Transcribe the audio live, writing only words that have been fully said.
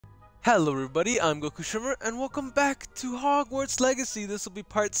Hello everybody, I'm Goku Shimmer, and welcome back to Hogwarts Legacy. This will be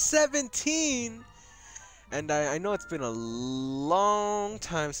part 17! And I know it's been a long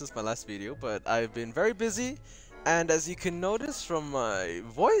time since my last video, but I've been very busy, and as you can notice from my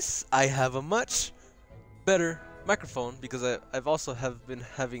voice, I have a much better microphone, because I've also been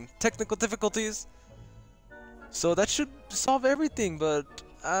having technical difficulties. So that should solve everything, but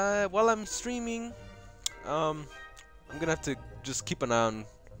while I'm streaming, I'm gonna have to just keep an eye on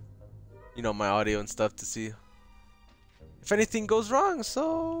my audio and stuff to see if anything goes wrong.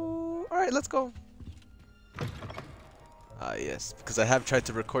 So, alright, let's go. Yes, because I have tried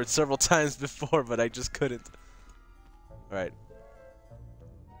to record several times before, but I just couldn't. Alright.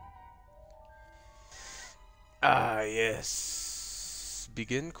 Yes.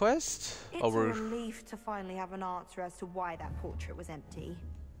 Begin quest? It's a relief to finally have an answer as to why that portrait was empty.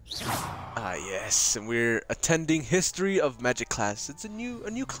 Yes, and we're attending History of Magic class. It's a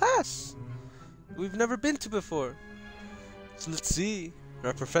new class we've never been to before. So let's see.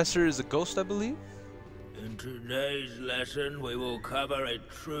 Our professor is a ghost, I believe. In today's lesson, we will cover a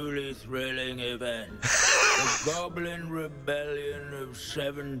truly thrilling event. The Goblin Rebellion of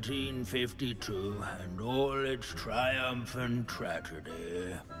 1752 and all its triumphant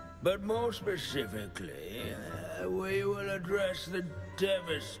tragedy. But more specifically, we will address the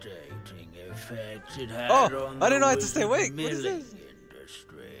devastating effects it had on the I didn't know I had to stay awake. What is milling this?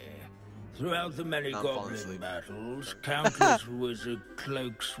 industry. Throughout the many I'm falling goblin asleep. battles, countless wizard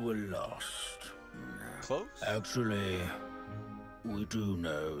cloaks were lost. Close? Actually, we do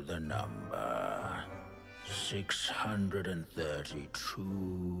know the number.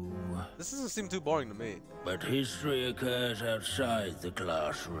 632. This doesn't seem too boring to me. But history occurs outside the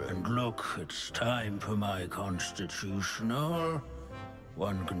classroom. And look, it's time for my constitutional.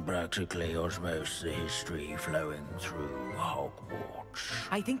 One can practically osmose the history flowing through Hogwarts.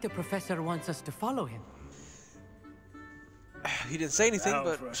 I think the professor wants us to follow him. He didn't say anything, Now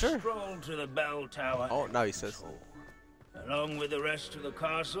but for a sure. stroll to the bell tower. Oh, now he says. Along with the rest of the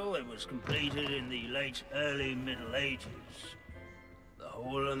castle, it was completed in the early Middle Ages. The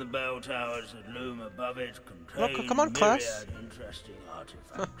hall and the bell towers that loom above it contain Come on, class. myriad interesting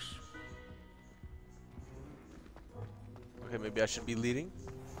artifacts. Okay, maybe I should be leading.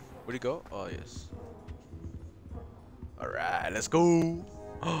 Where'd he go? Oh, yes. Alright, let's go.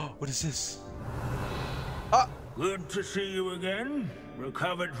 Oh, what is this? Ah! Good to see you again.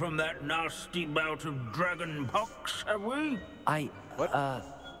 Recovered from that nasty bout of dragon pox, have we? What?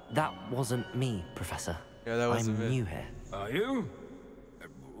 That wasn't me, Professor. Yeah, that wasn't I'm me. Oh. new here. Are you?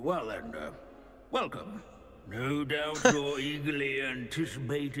 Well then, welcome. No doubt you're eagerly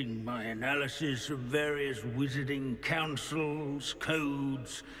anticipating my analysis of various wizarding councils,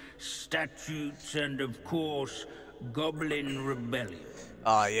 codes, statutes, and of course, Goblin Rebellion.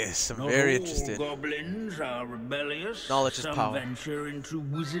 Ah, yes, I'm Not very all interested. goblins are rebellious. Knowledge is Some power. venture into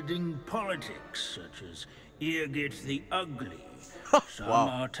wizarding politics, such as Eargit the Ugly. Some Wow.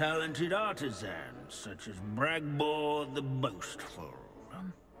 are talented artisans, such as Bragbor the Boastful.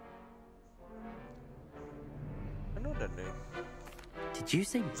 I know that name. Did you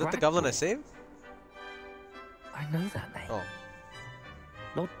say Is that the goblin I saved? I know that name. Oh.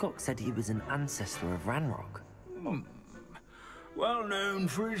 Lord Gok said he was an ancestor of Ranrock. Well known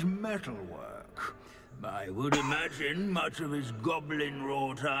for his metalwork. I would imagine much of his goblin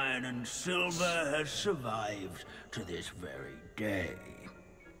wrought iron and silver has survived to this very day.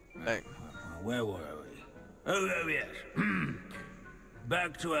 Dang. Where were we? Oh yes.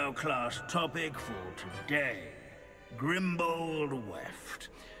 Back to our class topic for today. Grimbold Weft.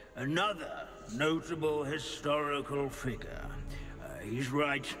 Another notable historical figure. He's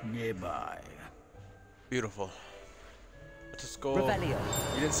right nearby. Beautiful. Let's just go. Revelio.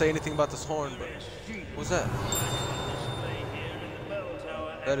 You didn't say anything about this horn, but what's that?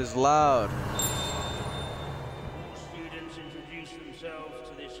 That is loud. Students introduce themselves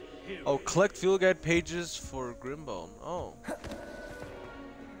to this hero. Oh, collect field guide pages for Grimbone. Oh.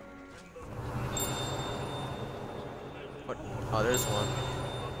 What? Oh, there's one.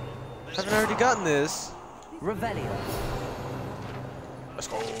 Haven't I already gotten this? Revelio. Let's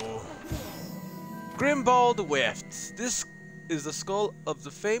go. Grimbald Weft. This is the skull of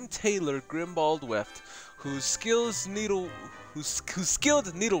the famed tailor Grimbald Weft, whose skilled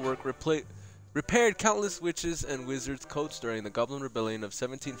needlework repaired countless witches and wizards' coats during the Goblin Rebellion of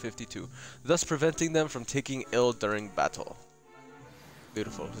 1752, thus preventing them from taking ill during battle.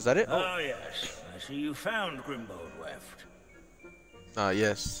 Beautiful. Is that it? Oh yes, I see you found Grimbold Weft.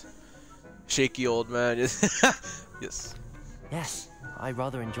 Yes. Shaky old man. Yes. Yes, I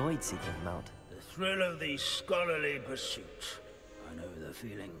rather enjoyed seeking him out. The thrill of the scholarly pursuit. I know the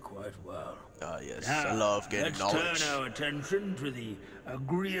feeling quite well. Ah, yes, Now, I love getting let's knowledge. turn our attention to the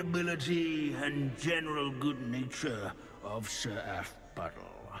agreeability and general good nature of Sir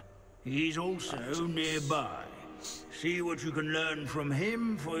Afpuddle. He's also nearby. See what you can learn from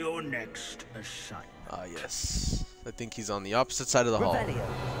him for your next assignment. Ah, yes. I think he's on the opposite side of the hall.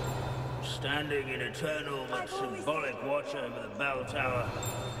 Standing in eternal but symbolic watch over the bell tower,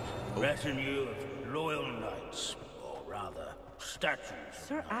 a retinue of loyal knights, or rather, statues.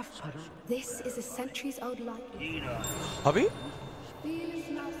 Sir Afpuddle, this is a centuries-old likeness. Hubby? Fearless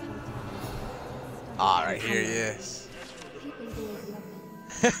mouse hunter. Ah, right here, yes. People always love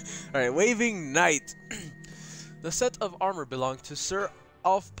him. Alright, Waving Knight. The set of armor belonged to Sir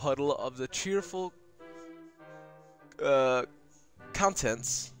Afpuddle of the Cheerful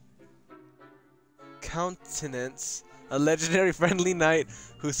Countenance, a legendary friendly knight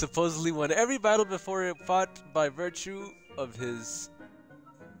who supposedly won every battle before it fought by virtue of his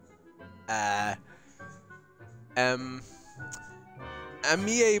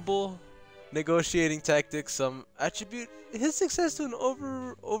amiable negotiating tactics. Some attribute his success to an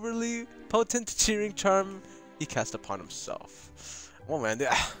overly potent cheering charm he cast upon himself. Oh man,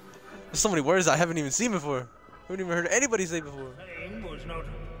 there's so many words I haven't even seen before. I haven't even heard anybody say before. Fame was not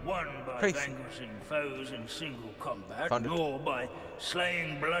won by Crazy. vanquishing foes in single combat, Found it. nor by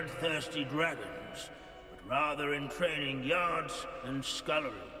slaying bloodthirsty dragons, but rather in training yards and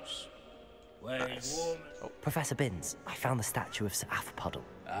sculleries. Where his warm... Professor Binns, I found the statue of Sir Afpuddle.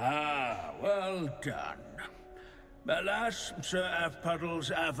 Ah, well done. Alas, Sir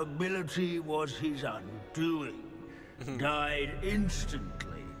Afpuddle's affability was his undoing. Died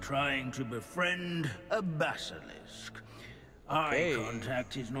instantly trying to befriend a basilisk. Okay. Eye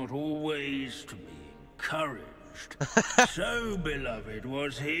contact is not always to be encouraged. So beloved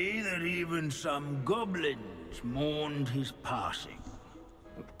was he that even some goblins mourned his passing.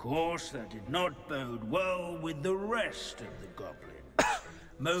 Of course, that did not bode well with the rest of the goblins,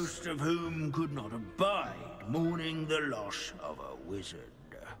 most of whom could not abide mourning the loss of a wizard.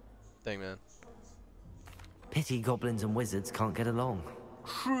 Dang, man. Pity goblins and wizards can't get along.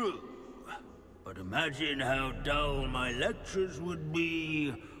 True, but imagine how dull my lectures would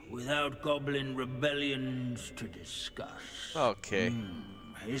be without goblin rebellions to discuss. Okay.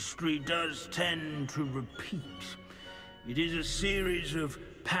 History does tend to repeat. It is a series of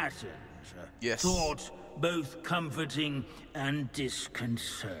patterns, Yes. thought both comforting and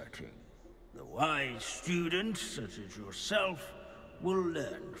disconcerting. The wise student, such as yourself, will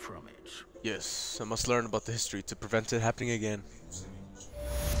learn from it. Yes, I must learn about the history to prevent it happening again.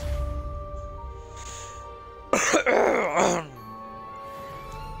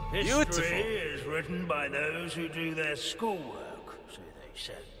 Beautiful. History is written by those who do their schoolwork, so they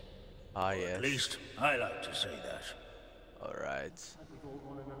say. Ah, At yes. least I like to say that. Alright.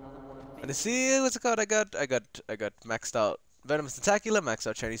 And see, what's it called? I got maxed out Venomous Tentacula, maxed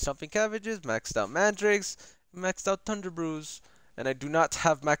out Chinese Stomping Cabbages, maxed out Mandrakes, maxed out Thunder Brews. And I do not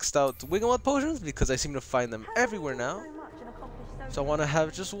have maxed out Wigglewald Potions because I seem to find them everywhere now. So I want to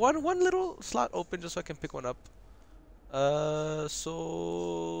have just one little slot open just so I can pick one up.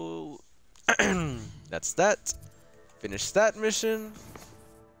 So that's that. Finish that mission.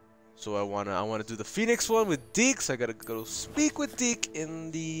 So I wanna do the Phoenix one with Deke. So I gotta go speak with Deke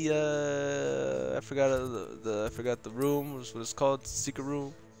in the I forgot the room. What it's called? Secret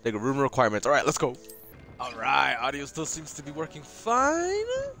room. Like a room requirement. All right, let's go. All right, audio still seems to be working fine.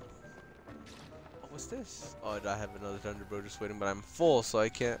 Oh, what's this? Oh, I have another Thunderbird just waiting, but I'm full, so I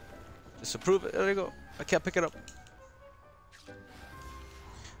can't disapprove it. There we go. I can't pick it up.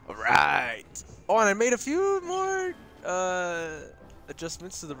 All right. Oh, and I made a few more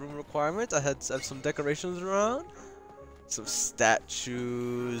adjustments to the room requirement. I had some decorations around, some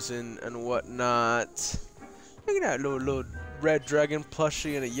statues and whatnot. Look at that little red dragon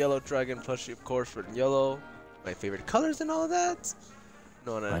plushie and a yellow dragon plushie, of course, red and yellow. My favorite colors and all of that.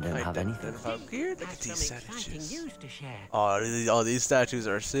 No, I don't have anything. Here, look at these statues. Oh, these statues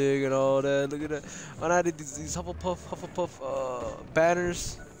are sick and all that. Look at that. When I did these Hufflepuff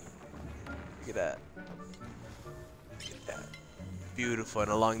banners. Look at that. Look at that. Beautiful.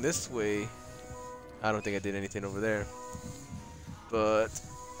 And along this way, I don't think I did anything over there. But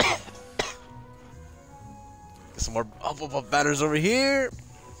get some more Hufflepuff banners over here.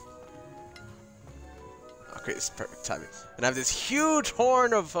 Okay, this is perfect timing. And I have this huge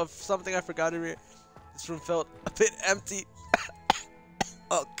horn of something I forgot in here. This room felt a bit empty.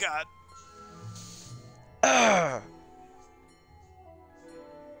 Oh god.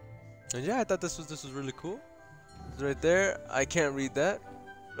 And yeah, I thought this was really cool. It's right there. I can't read that.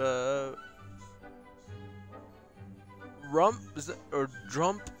 is that, or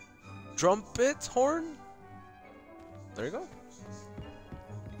trumpet horn? There you go.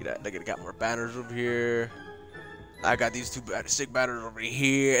 Look at, got more banners over here. I got these two sick banners over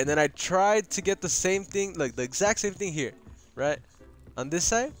here, and then I tried to get the same thing, like the exact same thing here, right? On this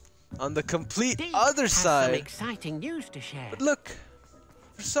side, on the complete Deek other has side. some exciting news to share. But look,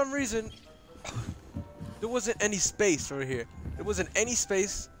 for some reason, there wasn't any space over here. There wasn't any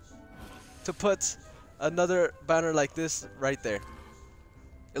space to put another banner like this right there.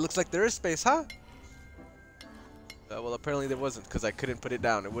 It looks like there is space, huh? Well, apparently there wasn't, because I couldn't put it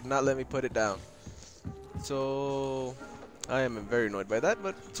down. It would not let me put it down. So, I am very annoyed by that,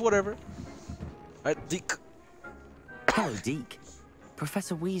 but it's whatever. Alright, Deek. Hello, Deke.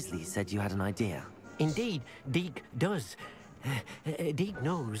 Professor Weasley said you had an idea. Indeed, Deek does. Deek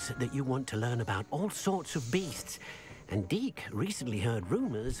knows that you want to learn about all sorts of beasts. And Deek recently heard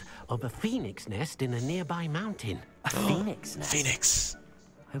rumors of a phoenix nest in a nearby mountain. A phoenix nest? Phoenix.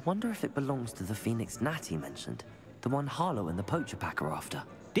 I wonder if it belongs to the phoenix Natty mentioned. The one Harlow and the Poacher Pack are after.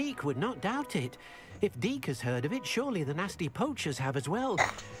 Deek would not doubt it. If Deek has heard of it, surely the nasty poachers have as well.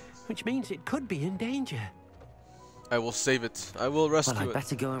 Which means it could be in danger. I will save it. I will rescue Well, I'd it.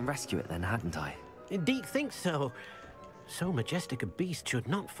 better go and rescue it then, hadn't I? Deek thinks so. So majestic a beast should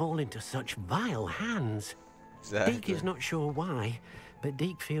not fall into such vile hands. Exactly. Deek is not sure why, but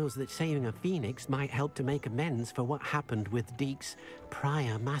Deek feels that saving a phoenix might help to make amends for what happened with Deek's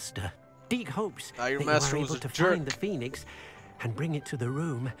prior master. Deek hopes Your that master you are was able a to jerk. find the phoenix and bring it to the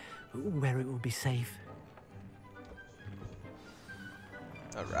room where it will be safe.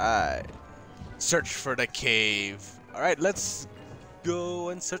 Alright. Search for the cave. Alright, let's go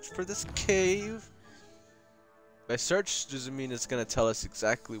and search for this cave. By search doesn't mean it's gonna tell us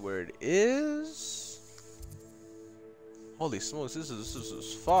exactly where it is. Holy smokes, this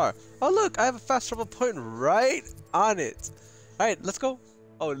is far. Oh look, I have a fast travel point right on it. Alright, let's go.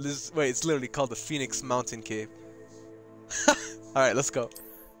 Oh, wait, it's literally called the Phoenix Mountain Cave. Alright, let's go.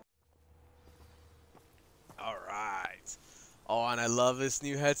 Alright. Oh, and I love this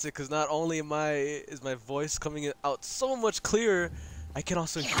new headset because not only is my voice coming out so much clearer, I can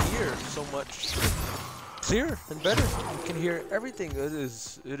also hear so much clearer and better. I can hear everything. It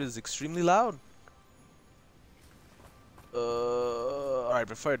is extremely loud. Alright,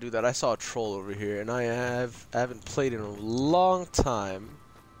 before I do that, I saw a troll over here, and I haven't played in a long time.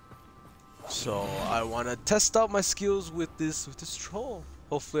 So I want to test out my skills with this troll.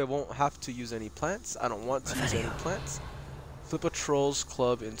 Hopefully I won't have to use any plants. I don't want to use any plants. Flip a troll's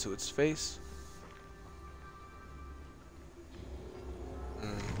club into its face.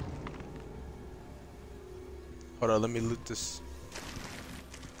 Hold on, let me loot this.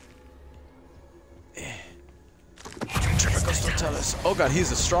 Tripicos don't tell us. Oh god,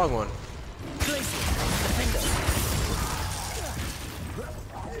 he's a strong one.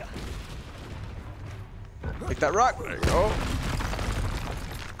 Take that rock. There you go.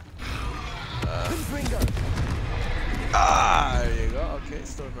 There you go. Okay,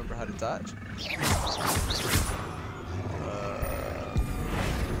 still remember how to dodge.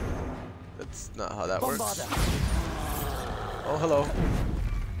 That's not how that works. Oh, hello.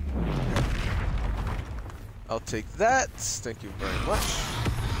 I'll take that. Thank you very much.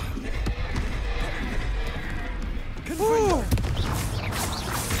 Woo!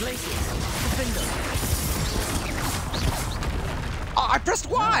 Oh, I pressed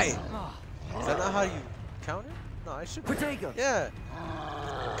Y! Is that not how you count it? No, I should. Yeah.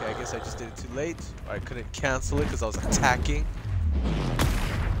 Okay, I guess I just did it too late. Or I couldn't cancel it because I was attacking.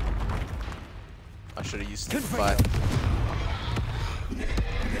 I should have used Stupefy.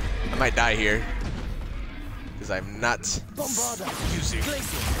 I might die here. Because I'm not using.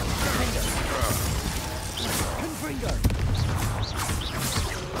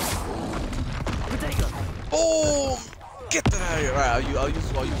 Boom! Get that out of here! Alright, I'll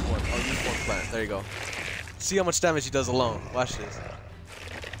use one plant. There you go. See how much damage he does alone. Watch this.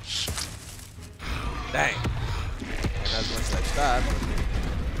 Dang. Not as much like that.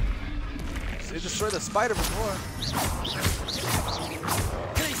 They destroyed the spider before.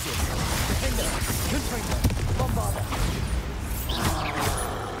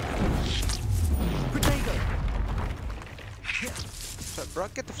 Bro,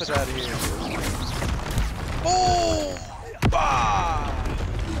 get the fuck out of here. Oh! Bah!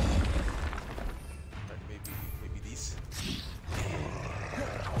 Maybe these.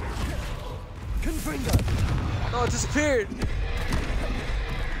 No, it disappeared.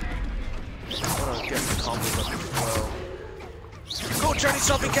 I want to get the combos up as well. Go, Chinese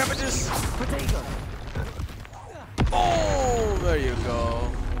shopping cabbages! Oh, there you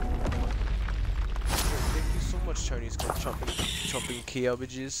go. Thank you so much much Chinese called chopping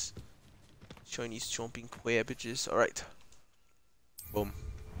cabbages. Chinese chopping cabbages. Alright. Boom.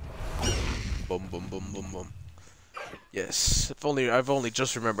 Boom boom boom boom boom. Yes. I've only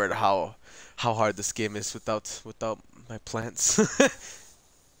just remembered how hard this game is without my plants.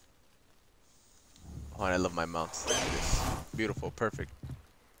 Oh, and I love my mounts. Look at this. Beautiful, perfect.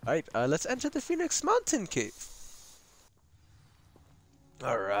 Alright, let's enter the Phoenix Mountain Cave.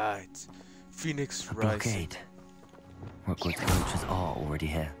 Alright. Phoenix Rising. Blockade. Hogwarts poachers are already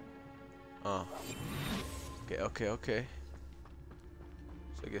here. Oh. Okay.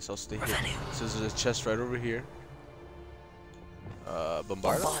 So I guess I'll stay here. So there's a chest right over here.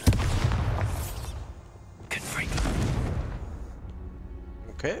 Bombarda.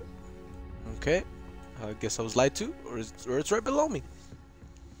 Okay. I guess I was lied to, or it's right below me.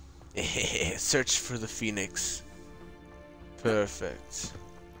 Search for the Phoenix. Perfect.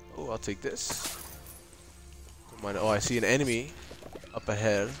 Oh, I'll take this. Oh, I see an enemy up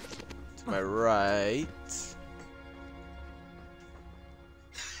ahead. To my right.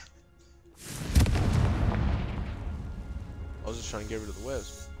 I was just trying to get rid of the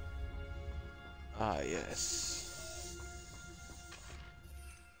webs. Ah, yes.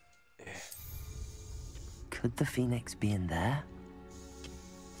 Could the Phoenix be in there?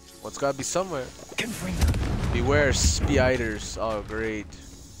 Well, it's gotta be somewhere. Beware spiders. Oh, great.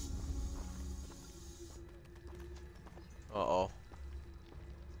 Uh-oh.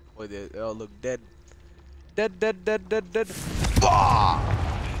 Boy, they all look dead. Dead. Bah!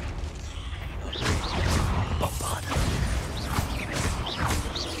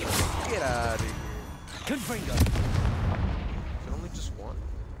 Get out of here. Confringo. Is it only just one?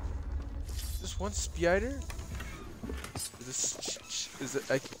 Just one spider? Is it?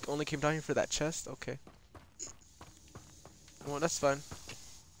 I only came down here for that chest? Okay. Well, that's fine.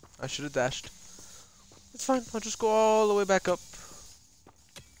 I should have dashed. It's fine. I'll just go all the way back up.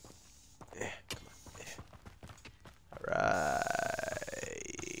 Yeah, come on. Yeah.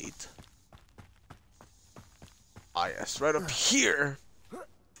 Alright. Ah, yes, right up here.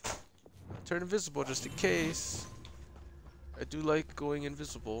 Turn invisible just in case. I do like going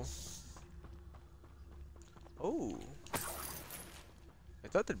invisible. Oh. I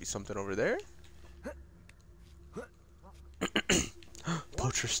thought there'd be something over there.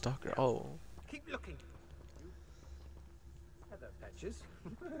 Poacher stalker. Oh. Keep looking. Hello, Patches.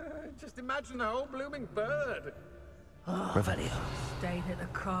 Just imagine a whole blooming bird. Revelio. Stayed at the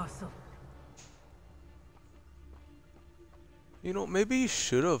castle. You know, maybe you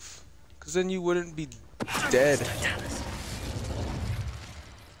should have. Because then you wouldn't be dead.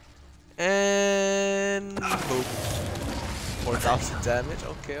 And boom. 4,000 damage.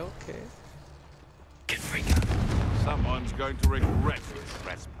 Okay. Someone's going to regret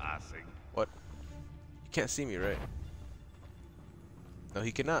trespassing. What? You can't see me, right? No,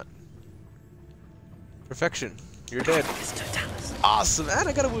 he cannot. Perfection. You're dead. Awesome, and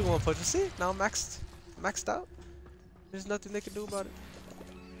I got a wing one punch. See? Now I'm maxed out. There's nothing they can do about it.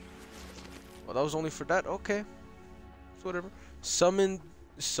 Well, that was only for that. Okay. It's whatever. Summon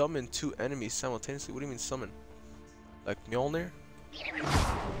 2 enemies simultaneously. What do you mean summon? Like Mjolnir?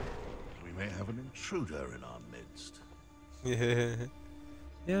 We may have an intruder in our midst. Yeah.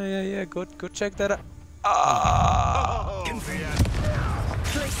 Go check that out. Ah! Okay.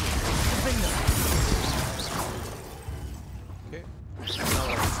 Now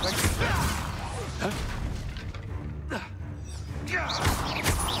I'm expecting.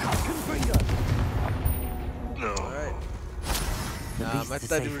 Alright. I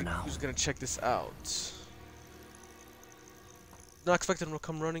thought he was gonna check this out. Not expecting him to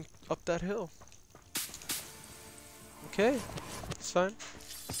come running up that hill. Okay, it's fine.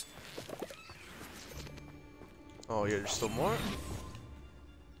 Oh, yeah, there's still more.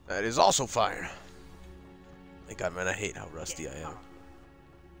 That is also fire. My God, man, I hate how rusty I am.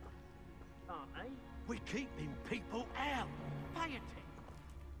 We're keeping people out. Pay attention.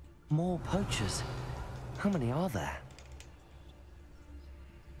 More poachers. How many are there?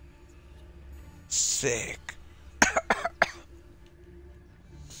 Sick.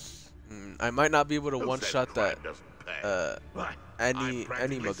 I might not be able to one-shot that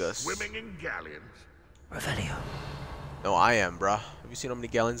Animagus. Swimming in galleons. Revelio. No, I am, bruh. Have you seen how many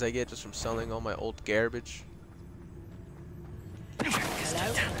gallons I get just from selling all my old garbage?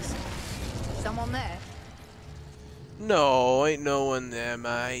 Hello? Someone there? No, ain't no one there,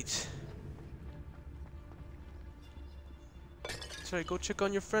 mate. Sorry, go check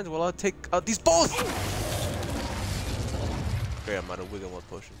on your friends while I'll take out these balls! Okay, I'm out of wiggle one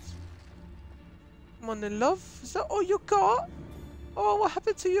potions. Come on then, love. Is that all you got? Oh, what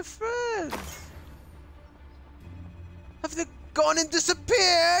happened to your friends? Have they gone and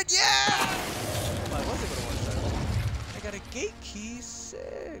disappeared? Yeah! Why was it gonna one shot? I got a gate key.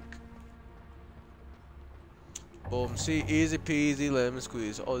 Sick. Boom. See, easy peasy lemon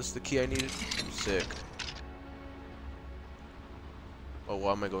squeeze. Oh, this is the key I needed. Sick. Oh,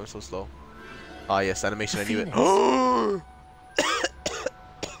 why am I going so slow? Ah, yes, animation. I knew it.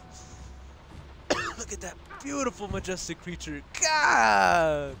 Look at that beautiful, majestic creature.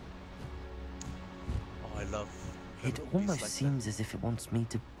 God! Oh, I love. It almost seems as if it wants me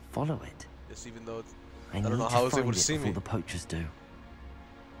to follow it. Yes, even though I don't know how it's able to see me. before the poachers do.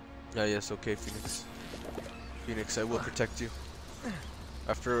 Ah, yes, okay, Phoenix. Phoenix, I will protect you.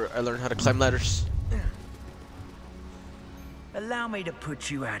 After I learn how to climb ladders. Allow me to put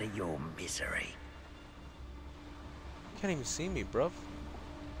you out of your misery. You can't even see me, bruv.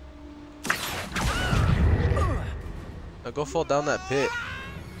 Now go fall down that pit.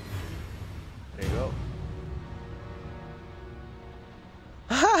 There you go.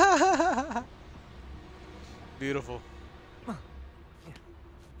 Beautiful.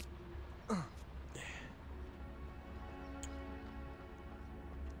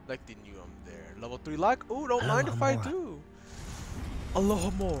 Like they knew I'm there. Level 3 lock? Ooh, don't mind if I do.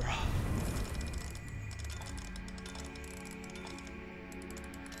 Aloha more.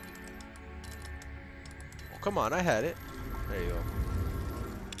 Oh, come on, I had it. There you go.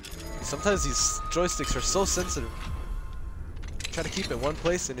 Sometimes these joysticks are so sensitive. Try to keep it in one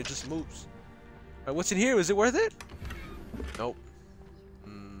place and it just moves. Alright, what's in here? Is it worth it? Nope.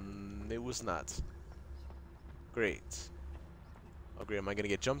 It was not. Great. Oh great, am I gonna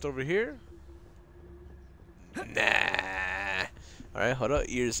get jumped over here? Nah. Alright, hold up.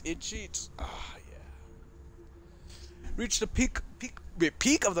 Ears itchy. Ah, yeah. Reach the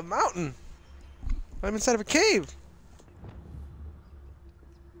peak of the mountain. I'm inside of a cave.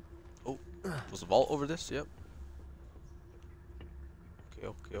 Oh, was a vault over this? Yep.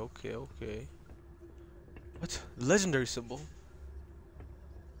 Okay. What? Legendary symbol?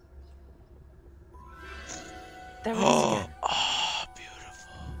 There it is again. Oh,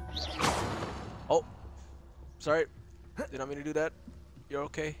 beautiful. Oh, sorry. Did not mean to do that. You're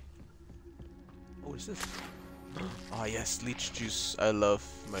okay. What is this? Ah, yes, leech juice. I love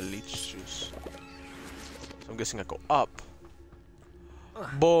my leech juice. So I'm guessing I go up.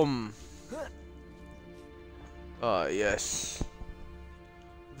 Boom. Ah, yes.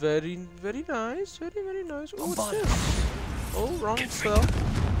 Very, very nice. Very nice. Oh, what's this? Oh, wrong spell.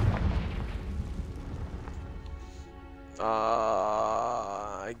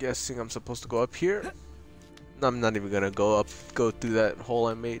 I guessing I'm supposed to go up here. No, I'm not even gonna go through that hole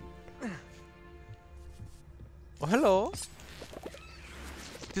I made. Oh, hello.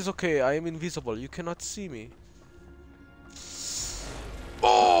 It is okay. I am invisible. You cannot see me.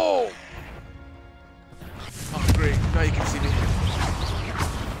 Oh! Oh, great. Now you can see me.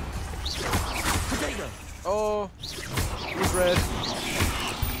 Potato. Oh, it was red.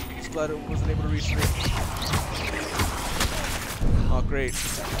 Just glad it wasn't able to reach me. Oh, great.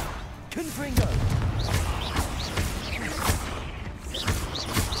 Confringo.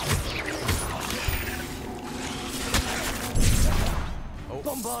 Oh,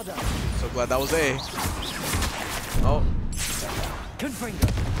 Bombarda. so glad that was A. Oh, Confringo.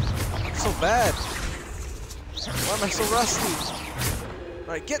 it's so bad. Why am I so rusty?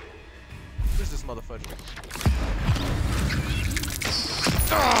 Alright, get. Where's this motherfucker?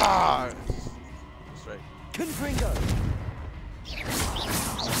 Ah! That's right. Confringo.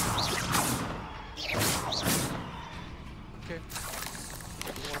 Okay.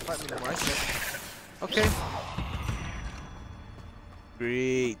 You wanna fight me no more, I said. Okay.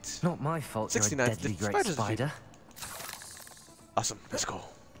 Great. Not my fault you're a 69th deadly great spider's spider. Awesome. Let's go.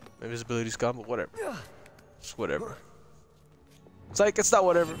 My invisibility's gone, but whatever. Just whatever. It's like it's not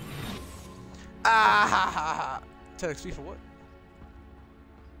whatever. Ah ha ha ha. 10 XP for what?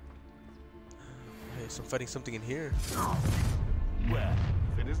 Hey, so I'm fighting something in here. Well,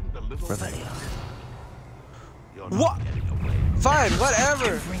 if it isn't the little Revelio. you're What? not getting away. Fine,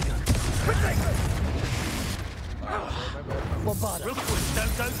 whatever. Bombarda. Rookwood,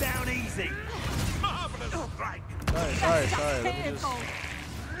 don't go down easy. Marvelous strike. Sorry. Let me just.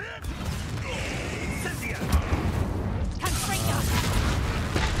 Cynthia.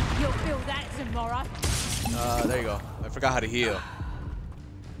 You'll feel that tomorrow. There you go. I forgot how to heal.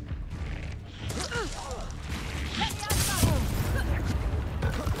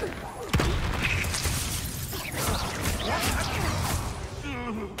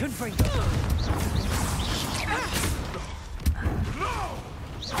 Confringo.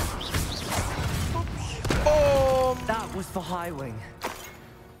 Boom! That was for High Wing.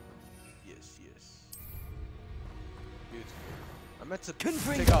 Yes. meant to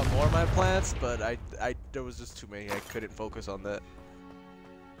take out more of my plants, but there was just too many. I couldn't focus on that.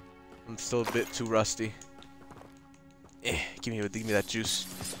 I'm still a bit too rusty. Give me that juice.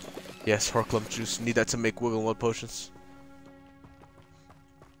 Yes, Horklump juice. Need that to make Wiggle Mud potions.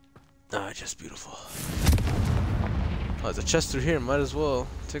 Ah, just beautiful. Oh, there's a chest through here. Might as well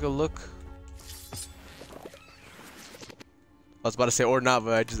take a look. I was about to say or not,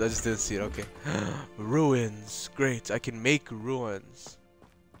 but I just didn't see it. Okay. Ruins. Great. I can make ruins.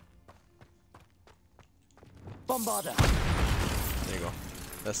 Bombarda. There you go.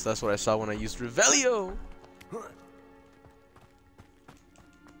 That's what I saw when I used Revelio.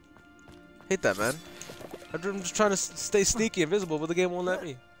 Hate that, man. I'm just trying to stay sneaky, invisible, but the game won't let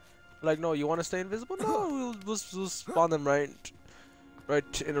me. Like, no, you want to stay invisible? No, we'll spawn them right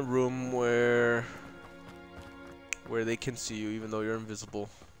in a room where they can see you, even though you're invisible,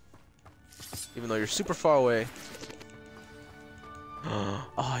 even though you're super far away.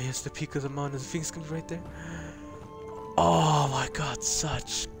 Oh yes, the peak of the mountain. The Phoenix can be right there. Oh my God,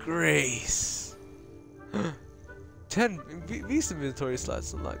 such grace. 10 beast inventory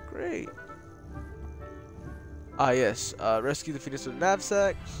slots unlocked. Great. Ah yes, rescue the Phoenix with a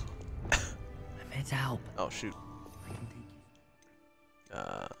knapsack. I'm here to help. Oh shoot. I can take you.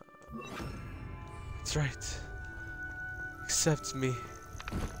 That's right. Accept me.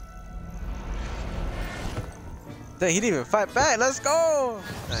 Dang, he didn't even fight back. Let's go.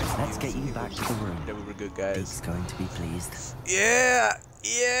 Nice. Let's get you back to the room. Yeah, we were good guys. Deek's going to be pleased. Yeah,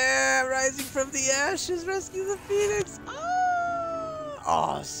 yeah. Rising from the ashes, rescue the Phoenix. Oh,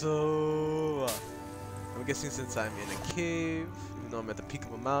 awesome. I'm guessing since I'm in a cave, even though I'm at the peak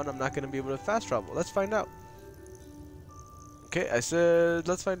of a mountain, I'm not gonna be able to fast travel. Let's find out. Okay, I said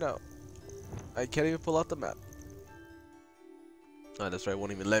let's find out. I can't even pull out the map. Oh, that's right.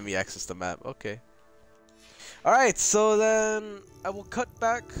 Won't even let me access the map. Okay. All right. So then I will cut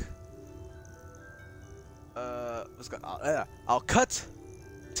back. Let's go. I'll cut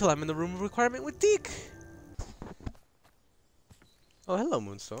till I'm in the room of requirement with Deek. Oh, hello,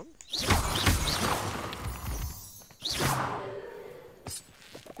 Moonstone.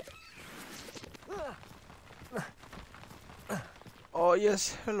 Oh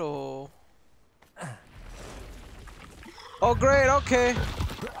yes, hello. Oh great, okay.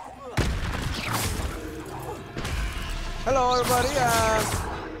 Hello everybody.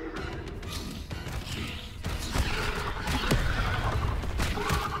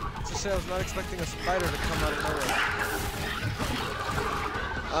 Just say I was not expecting a spider to come out of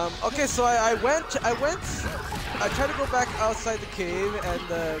nowhere. Okay, so I tried to go back outside the cave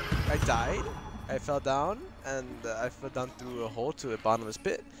and I died. I fell down and I fell down through a hole to a bottomless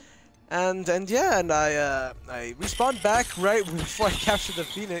pit. And I respawned back right before I captured the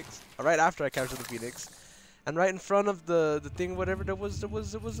Phoenix, or right after I captured the Phoenix, and right in front of the thing, whatever there was a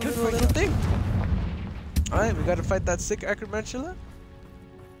little thing. All right, we gotta fight that sick Acromantula.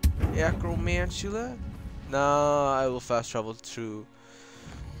 Acromantula. Now I will fast travel to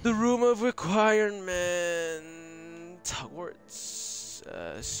the room of requirement, Hogwarts,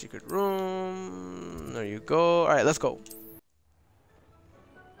 secret room. There you go. All right, let's go.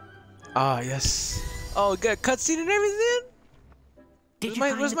 Ah, yes. Oh, got cutscene and everything?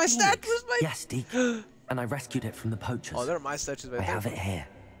 Where's my statue? Yes, Deek. And I rescued it from the poachers. Oh, there are my statues right there. I have it here.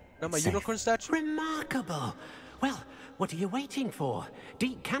 No, my unicorn statue? Remarkable. Well, what are you waiting for?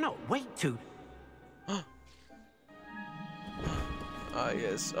 Deek cannot wait to... Ah,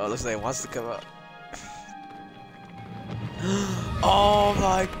 yes. Oh, looks like it wants to come up. Oh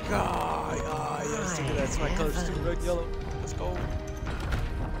my God. Ah, yes. Look at that. It's my colors too. Red, yellow. Let's go.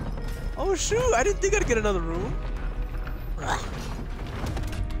 Oh shoot! I didn't think I'd get another room.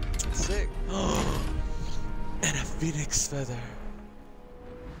 Sick. And a phoenix feather.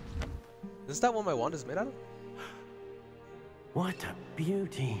 Is that what my wand is made out of? What a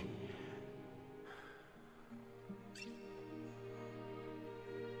beauty.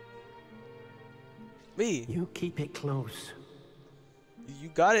 Me? You keep it close. You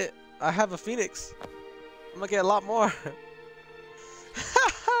got it. I have a phoenix. I'm gonna get a lot more.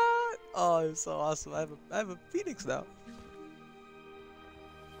 Oh, it's so awesome. I have a phoenix now.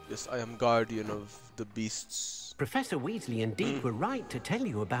 Yes, I am guardian of the beasts. Professor Weasley and Deek were right to tell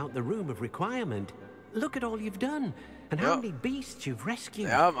you about the room of requirement. Look at all you've done and how many beasts you've rescued.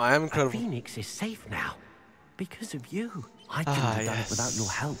 Yeah, I am incredible. The Phoenix is safe now because of you. I couldn't have done it without your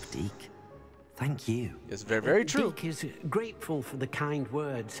help, Deek. Thank you. It's very, very true. Deek is grateful for the kind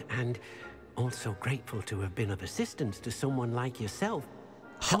words and also grateful to have been of assistance to someone like yourself.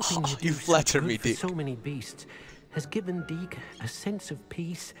 Helping you flatter me, Deek. So many beasts has given Deek a sense of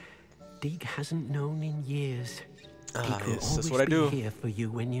peace Deek hasn't known in years. Deek will Yes, always that's what I be do. here for you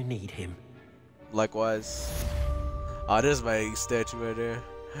when you need him. Likewise. Ah, there's my statue right there.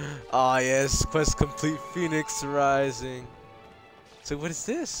 Ah, yes, quest complete, Phoenix Rising. So what is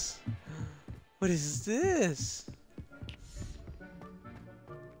this? What is this?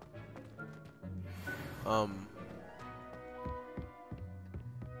 Oh,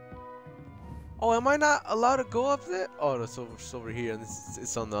 am I not allowed to go up there? Oh, it's over here, and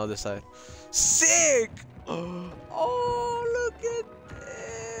it's on the other side. Sick! Oh, look at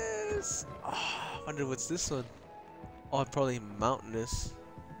this! Oh, I wonder what's this one. Oh, probably mountainous.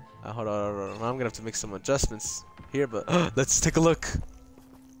 Hold on. I'm gonna have to make some adjustments here, but let's take a look.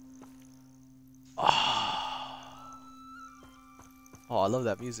 Oh, I love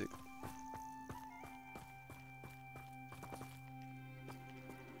that music.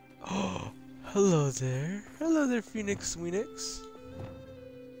 Oh, hello there, Phoenix Weenix.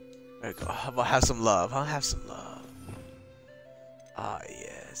 There we go. I'll have some love. Ah,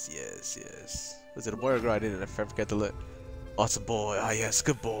 yes. Was it a boy or a girl? I didn't. I forget to look. Oh, it's a boy. Ah, yes,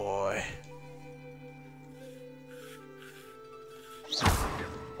 good boy.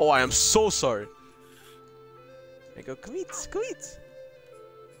 Oh, I am so sorry. There you go. Come eat.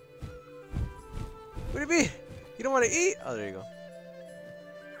 What do you be? You don't want to eat? Oh, there you go.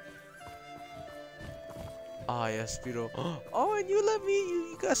 Ah, yes, beautiful. Oh, and you let me.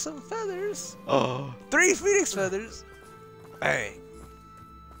 You got some feathers. Oh, 3 Phoenix feathers. Bang.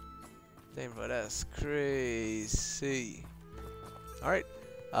 Damn, but that's crazy. Alright.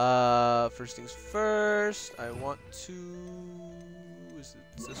 First things first. I want to. Is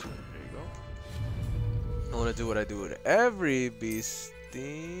it this one? There you go. I want to do what I do with every beast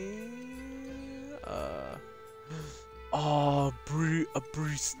thing. Oh, a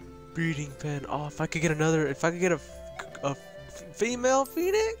breeding pen. Oh, if I could get a female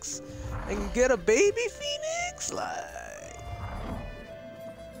phoenix and get a baby phoenix, like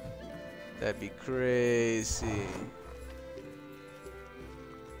that'd be crazy.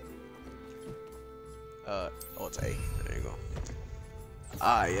 Oh, it's A. There you go.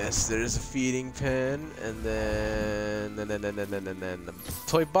 Ah, yes, there is a feeding pen, and then the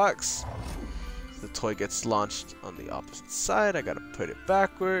toy box. The toy gets launched on the opposite side. I gotta put it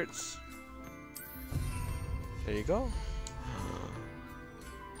backwards. There you go.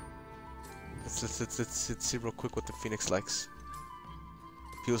 Let's see real quick what the Phoenix likes.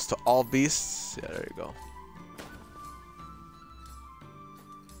 Appeals to all beasts. Yeah, there you go.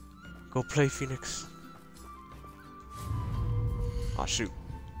 Go play, Phoenix. Oh, shoot.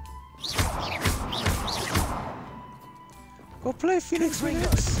 Go play, Phoenix.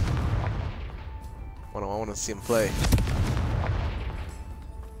 I want to see him play.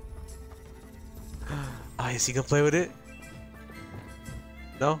 Ah, is he gonna play with it?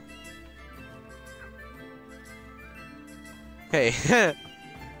 No? Hey.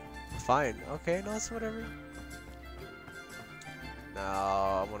 Fine. Okay, no, it's whatever.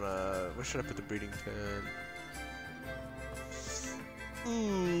 Now, where should I put the breeding pen?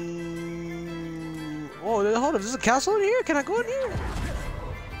 Oh, hold on, there's a castle in here? Can I go in here?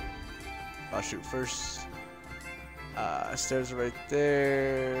 I'll shoot first. Stairs are right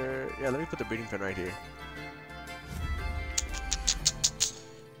there. Yeah, let me put the breeding pen right here.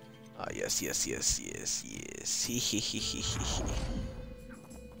 Yes.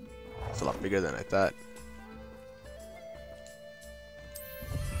 It's a lot bigger than I thought.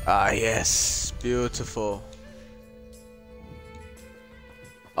 Ah, yes. Beautiful.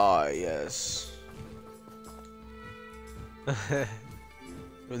 Ah, yes.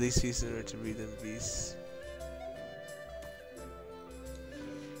 Release beasts in order to breed them beasts.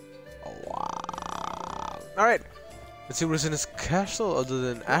 Oh, wow. Alright. Let's see what's in this castle other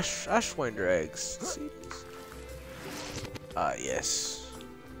than Ashwinder eggs. Let's see. Ah, yes.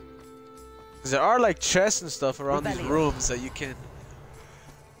 Because there are like chests and stuff around these rooms that you can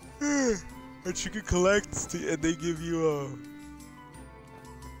collect, and they give you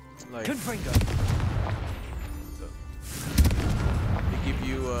like. They give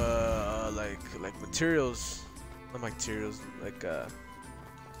you like materials, not materials, like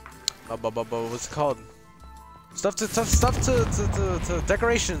what's it called? Stuff to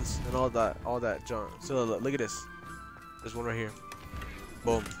decorations and all that junk. So look at this. There's one right here.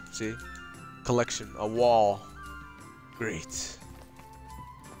 Boom. See? Collection. A wall. Great.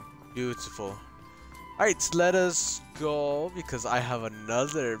 Beautiful. Alright, let us go because I have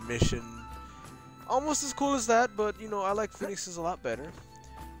another mission. Almost as cool as that, but you know, I like Phoenix's a lot better.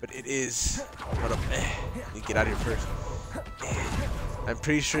 But it is. Hold up. Let me get out of here first. I'm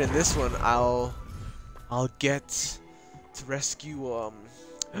pretty sure in this one I'll get to rescue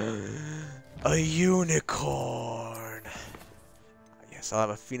A unicorn. Yes, I'll have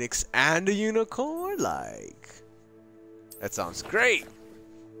a phoenix and a unicorn. Like, that sounds great.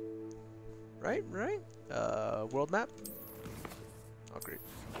 Right? World map. Oh, great.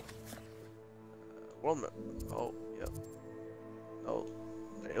 World map. Oh, yep. Oh,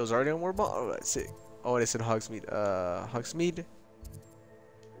 it was already on world map. Oh, that's sick. Oh, and it said Hogsmeade. Hogsmeade.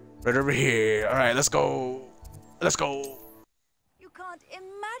 Right over here. All right, let's go. Let's go. You can't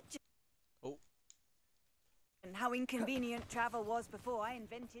imagine how inconvenient travel was before I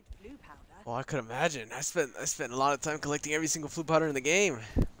invented blue powder. Oh, I could imagine. I spent a lot of time collecting every single flute powder in the game.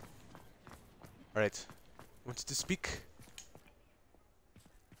 All right, wanted to speak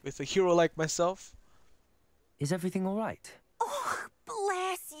with a hero like myself. Is everything all right? Oh,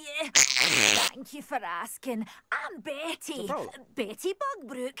 bless you. Thank you for asking. I'm Betty. Betty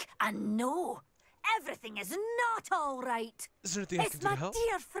Bugbrook, and no, everything is not all right. Is there anything I can do to help? It's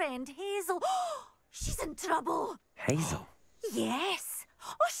my dear friend Hazel. She's in trouble. Hazel? Yes.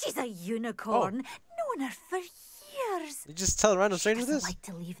 Oh, she's a unicorn. Known her for years. You just tell a random stranger She doesn't this? like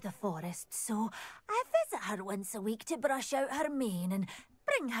to leave the forest, so I visit her once a week to brush out her mane and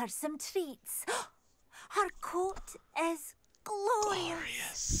bring her some treats. Her coat is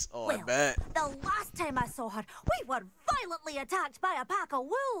glorious. Oh, well, I bet. The last time I saw her, we were violently attacked by a pack of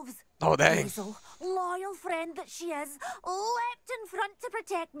wolves. Oh, dang. Hazel, loyal friend that she is, leapt in front to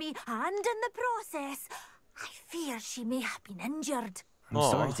protect me, and in the process, I fear she may have been injured. I'm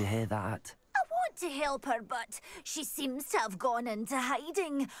sorry to hear that. I want to help her, but she seems to have gone into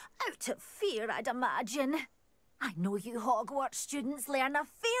hiding. Out of fear, I'd imagine. I know you Hogwarts students learn a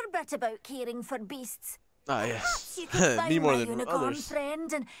fair bit about caring for beasts. Ah, yes. You could Me find more my than unicorn others.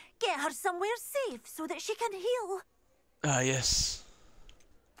 friend and get her somewhere safe so that she can heal. Ah, yes.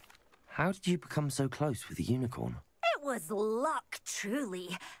 How did you become so close with the unicorn? It was luck,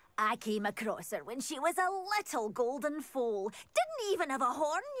 truly. I came across her when she was a little golden foal. Didn't even have a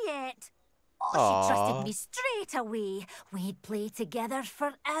horn yet. Oh, Aww. she trusted me straight away. We'd play together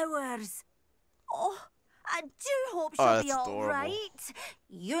for hours. Oh, I do hope she'll that's be all adorable. right.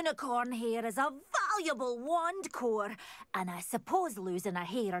 Unicorn hair is a valuable wand core, and I suppose losing a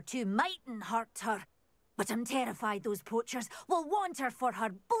hair or two mightn't hurt her. But I'm terrified those poachers will want her for her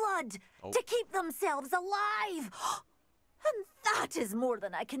blood to keep themselves alive. And that is more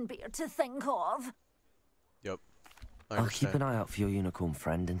than I can bear to think of. Yep. I'll keep an eye out for your unicorn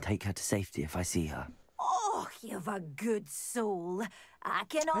friend and take her to safety if I see her. Oh, you've a good soul. I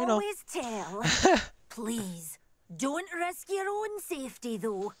can I know. always tell. Please, don't risk your own safety,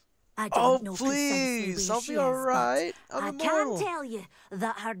 though. I don't know please, precisely where I'll she be is, alright. but I'm I can immortal. tell you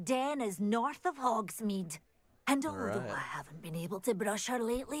that her den is north of Hogsmeade. And although Alright. I haven't been able to brush her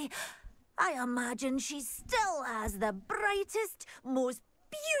lately, I imagine she still has the brightest, most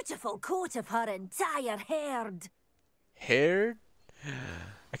beautiful coat of her entire herd. Hair?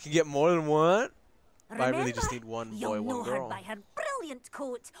 I can get more than one? But I really Remember, just need one you'll boy, know one her girl. by her brilliant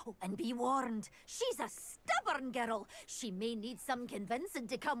coat. Oh, and be warned, she's a stubborn girl. She may need some convincing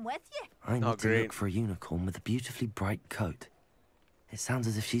to come with you. I need to great. look for a unicorn with a beautifully bright coat. It sounds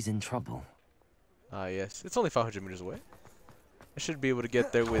as if she's in trouble. Ah, yes. It's only 500 meters away. I should be able to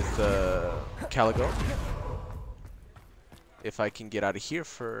get there with Caligo. If I can get out of here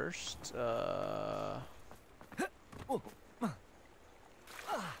first.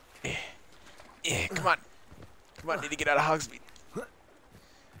 Come on. Come on, need to get out of Hogsmeade.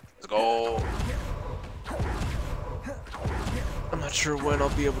 Let's go. I'm not sure when I'll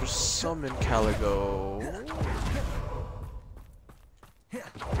be able to summon Caligo.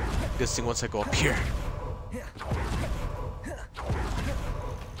 Guessing once I go up here.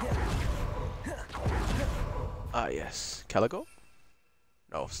 Ah, yes. Caligo?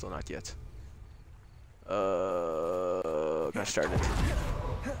 No, still not yet. Got started.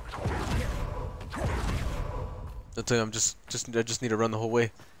 I'll tell you, I just need to run the whole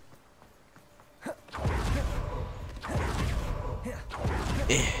way.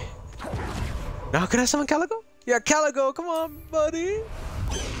 Now can I summon Caligo? Yeah, Caligo, come on, buddy.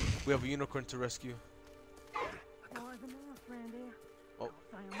 We have a unicorn to rescue. Oh.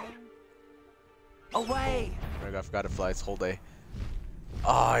 Away! I forgot to fly its whole day.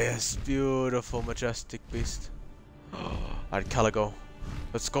 Ah, yes, beautiful, majestic beast. Alright, Caligo.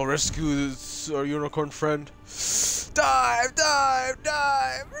 Let's go rescue this, our unicorn friend. Dive, dive,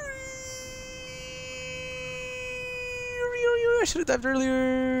 dive! I should have dived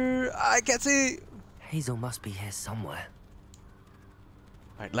earlier. I can't see. Hazel must be here somewhere.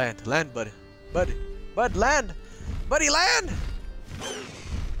 Alright, land, buddy. Bud, land! Buddy, land!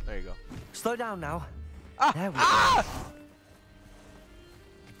 There you go. Slow down now. Ah, There we ah!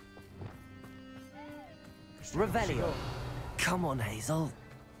 Revelio. Come on, Hazel.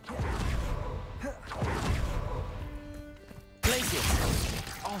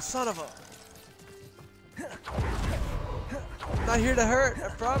 Glacius. Oh, son of a... Not here to hurt, I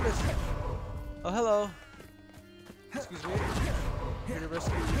promise. Oh, hello. Excuse me. Here to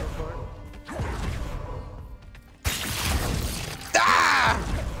rescue the unicorn. Ah!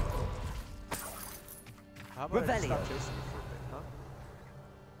 How about I stop chasing you for a bit, huh?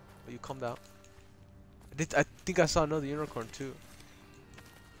 Will you calm down? I think I saw another unicorn too.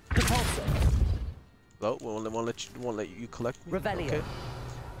 Hello? Won't let you collect me? Revelio. Okay.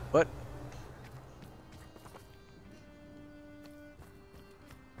 What?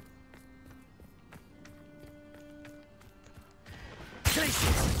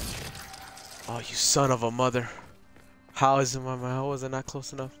 Oh, you son of a mother! How is it how was I not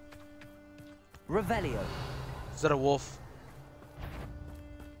close enough? Revelio. Is that a wolf?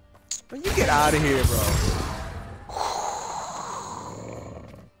 Man, you get out of here, bro.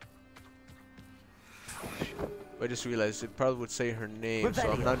 I just realized it probably would say her name,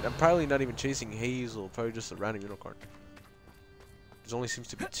 so I'm probably not even chasing Hazel, probably just a random unicorn. There only seems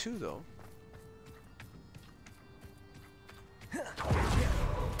to be two though.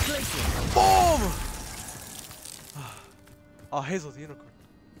 Boom! Oh, Hazel's the unicorn.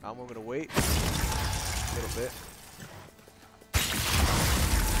 I'm gonna wait a little bit.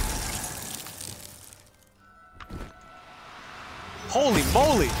 Holy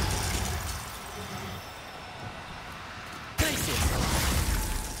moly!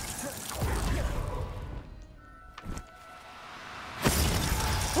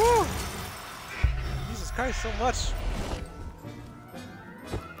 Woo! Jesus Christ, so much.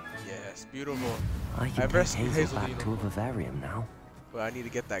 Yes, beautiful. I can take Hazel back to a vivarium now. Well, I need to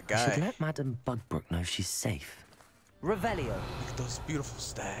get that I guy. should let Madame Bugbrook know she's safe. Revelio. Look at those beautiful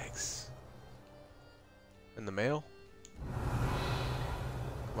stags. In the mail?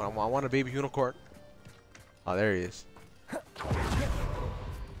 I want a baby unicorn. Oh, there he is.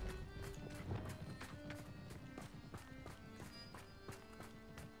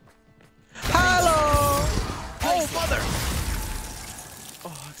 Hello! Oh, mother!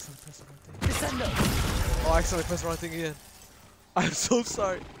 Oh, I accidentally pressed the wrong thing. Descendo. Oh, I accidentally pressed the wrong thing again. I'm so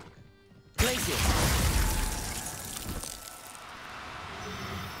sorry. Glacius.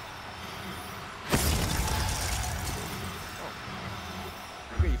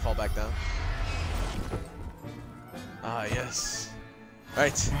 You fall back down. Ah, yes.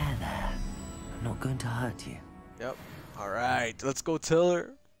 Right. There. I'm not going to hurt you. Yep. Alright, let's go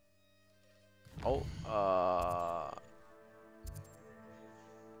Tiller. Oh,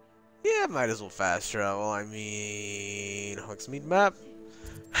 yeah, might as well fast travel. I mean, Hogsmeade map.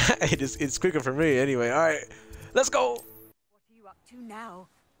 It's quicker for me anyway. Alright, let's go. What are you up to now?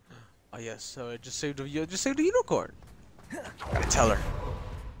 Oh yes, so I just saved a unicorn. Gotta tell her.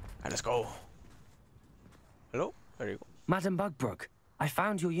 Alright, let's go. Hello? There you go. Madame Bugbrook, I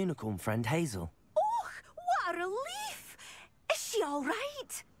found your unicorn friend Hazel. Oh, what a relief! Is she all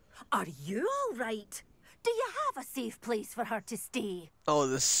right? Are you all right? Do you have a safe place for her to stay? Oh,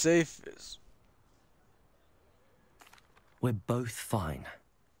 the safe is... We're both fine.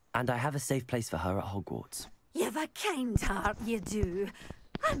 And I have a safe place for her at Hogwarts. You've a kind heart, you do.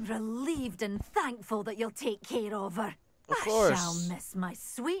 I'm relieved and thankful that you'll take care of her. Of course. I shall miss my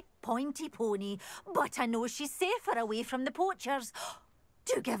sweet pointy pony, but I know she's safer away from the poachers.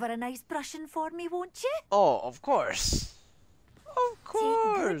 Do give her a nice brushing for me, won't you? Oh, of course. Of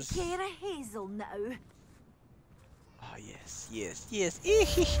course. Take good care of Hazel now. Oh, yes, yes, yes.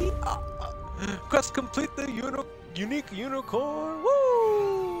 Quest complete the unique unicorn.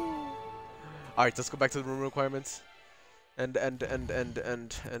 Woo! Alright, let's go back to the room requirements. And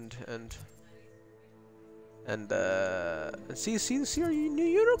see our new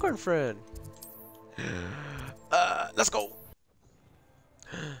unicorn friend. Let's go.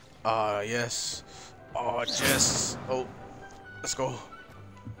 Yes. Oh, yes. Oh, let's go.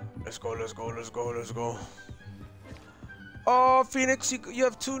 Let's go. Let's go. Let's go. Let's go. Oh, Phoenix, you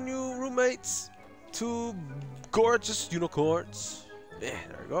have two new roommates. Two gorgeous unicorns. Yeah,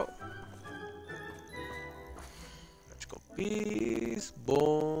 there we go. Let's go. Peace.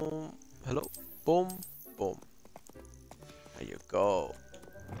 Boom. Hello. Boom. Boom. There you go.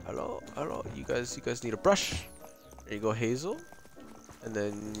 Hello. Hello. You guys need a brush. There you go, Hazel. And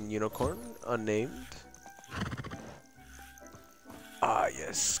then unicorn, unnamed. Ah,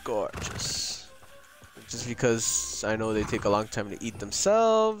 yes, gorgeous. Just because I know they take a long time to eat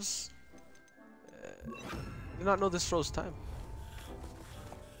themselves. Did not know this froze time.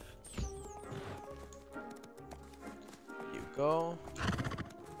 There you go.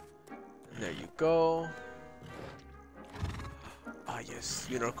 And there you go. yes,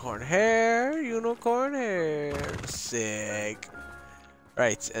 unicorn hair, unicorn hair. Sick.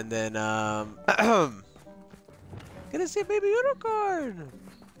 Right, and then gonna see a baby unicorn.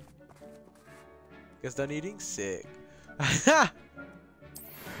 Guess done eating? Sick.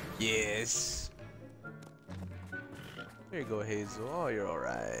 Yes. There you go, Hazel. Oh, you're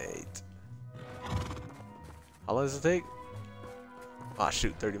alright. How long does it take? Ah,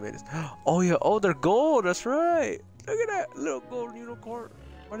 shoot, 30 minutes. Oh, yeah. Oh, they're gold. That's right. Look at that little gold unicorn.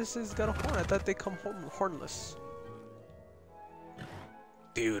 Why does this got a horn? I thought they come home hornless.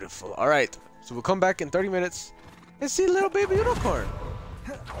 Beautiful. Alright. So we'll come back in 30 minutes and see little baby unicorn.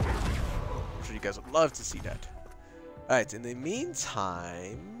 I'm sure you guys would love to see that. Alright, in the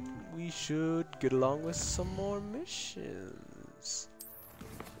meantime, we should get along with some more missions.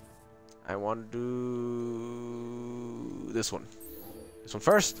 I want to do this one. This one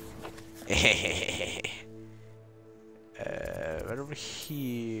first. Right over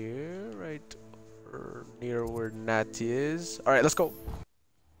here, right near where Natty is. Alright, let's go.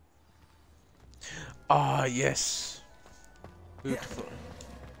 Ah, yes. Beautiful.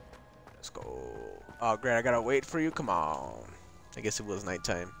 Let's go. Oh, great. I gotta wait for you. Come on. I guess it was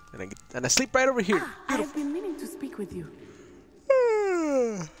nighttime. And I sleep right over here. I have been meaning to speak with you.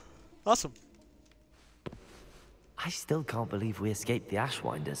 Awesome. I still can't believe we escaped the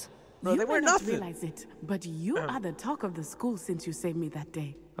Ashwinders. Bro, they You were may not nothing. realize it, but you are the talk of the school since you saved me that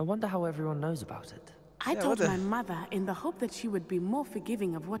day. I wonder how everyone knows about it. I Yeah, told what the- my mother in the hope that she would be more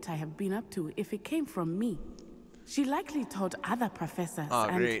forgiving of what I have been up to if it came from me. She likely told other professors, Oh,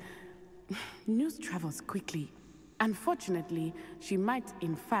 and great. news travels quickly. Unfortunately, she might,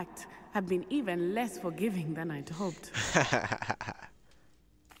 in fact, have been even less forgiving than I'd hoped.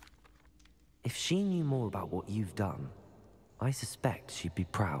 If she knew more about what you've done, I suspect she'd be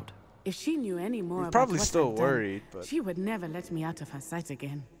proud. If she knew any more You're about probably what still I've done, worried, but- she would never let me out of her sight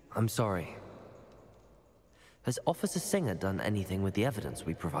again. I'm sorry. Has Officer Singer done anything with the evidence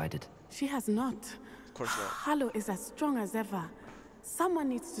we provided? She has not. Of course not. Harlow is as strong as ever. Someone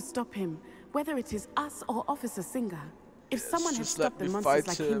needs to stop him, whether it is us or Officer Singer. If someone had just let stopped the me monsters fight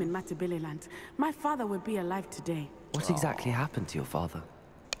like him. him in Matabeleland, my father would be alive today. What exactly happened to your father?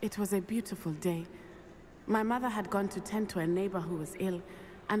 It was a beautiful day. My mother had gone to tend to a neighbor who was ill,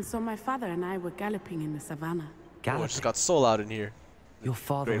 and so my father and I were galloping in the savannah. Oh, it Galloping. just got so loud in here. Your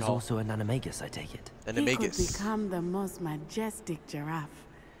father Great was hall. also an animagus, I take it. And He the could Magus. become the most majestic giraffe,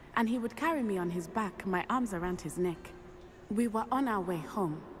 and he would carry me on his back, my arms around his neck. We were on our way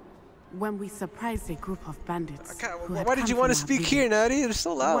home when we surprised a group of bandits. who had Why did come you want to from our speak village. here, Natty? It's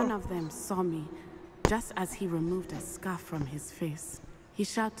so loud. One of them saw me just as he removed a scarf from his face. He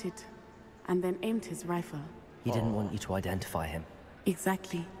shouted and then aimed his rifle. He didn't want you to identify him.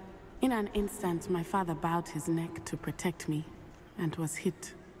 Exactly. In an instant, my father bowed his neck to protect me and was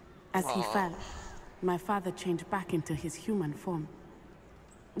hit. As he fell, my father changed back into his human form.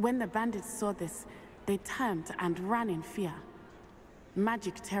 When the bandits saw this, they turned and ran in fear.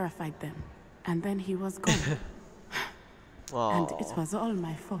 Magic terrified them, and then he was gone. And it was all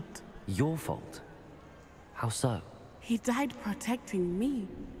my fault. Your fault? How so? He died protecting me.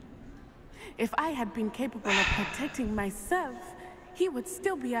 If I had been capable of protecting myself, he would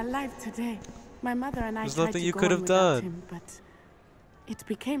still be alive today. My mother and I There's tried nothing to you go could on have without done. him, but it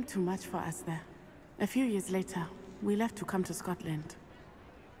became too much for us there. A few years later, we left to come to Scotland.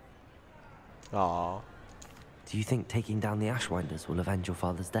 Aww. Do you think taking down the Ashwinders will avenge your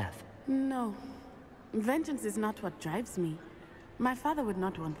father's death? No. Vengeance is not what drives me. My father would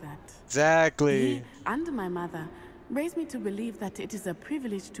not want that. Exactly. He and my mother raised me to believe that it is a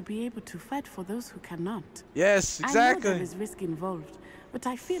privilege to be able to fight for those who cannot. Yes, I know exactly. there is risk involved, but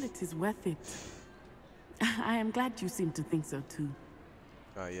I feel it is worth it. I am glad you seem to think so too.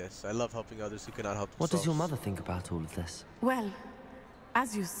 Oh, yes. I love helping others who cannot help themselves. What does your mother think about all of this? Well,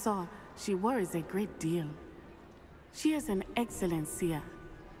 as you saw, she worries a great deal. She is an excellent seer,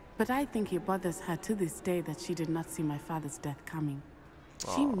 but I think it bothers her to this day that she did not see my father's death coming.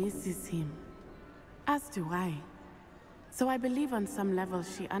 She misses him, as do I. So I believe on some level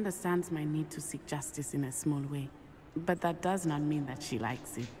she understands my need to seek justice in a small way. But that does not mean that she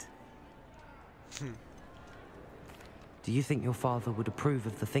likes it. Do you think your father would approve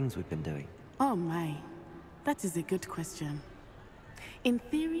of the things we've been doing? Oh my, that is a good question. In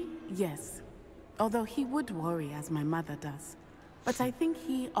theory, yes. Although he would worry as my mother does. But I think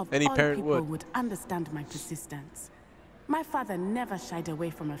he, of Any all parent people, would. understand my persistence. My father never shied away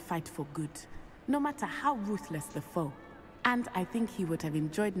from a fight for good, no matter how ruthless the foe. And I think he would have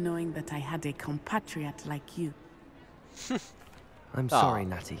enjoyed knowing that I had a compatriot like you. I'm sorry,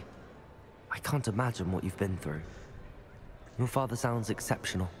 Natty. I can't imagine what you've been through. Your father sounds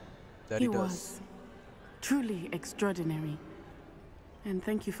exceptional. That He does. was. Truly extraordinary. And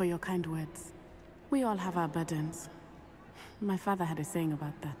thank you for your kind words. We all have our burdens. My father had a saying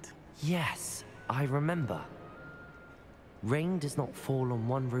about that. Yes, I remember. Rain does not fall on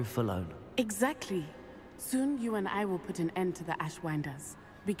one roof alone. Exactly. Soon you and I will put an end to the Ashwinders,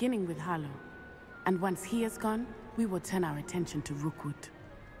 beginning with Harlow. And once he is gone, we will turn our attention to Rookwood.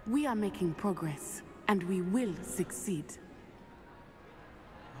 We are making progress, and we will succeed.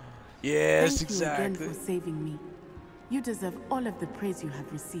 Yes, Thank exactly. you again for saving me. You deserve all of the praise you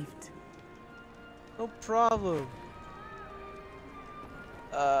have received. No problem.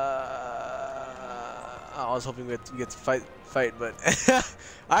 I was hoping we get to fight, but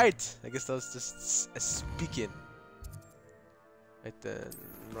alright. I guess that was just a speaking. Right then,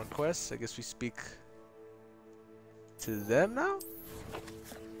 requests. I guess we speak to them now.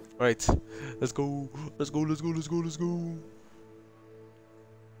 Right, let's go. Let's go. Let's go. Let's go. Let's go.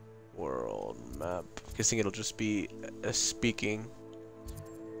 World map. Guessing it'll just be a speaking.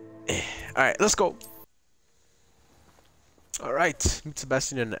 Alright, let's go. Alright, meet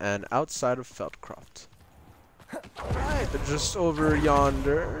Sebastian and outside of Feldcroft. Alright, they're just over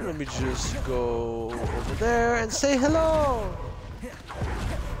yonder. Let me just go over there and say hello.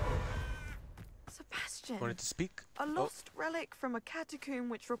 Sebastian. Wanted to speak? A lost relic from a catacomb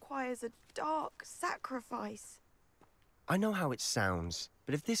which requires a dark sacrifice. I know how it sounds,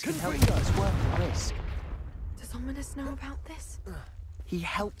 but if this can help you, it's worth the risk. Does Ominous know about this? He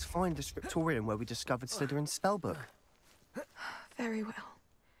helped find the scriptorium where we discovered Slytherin's spellbook. Very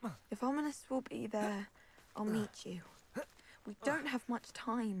well. If Ominous will be there, I'll meet you. We don't have much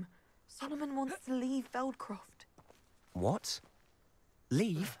time. Solomon wants to leave Feldcroft. What?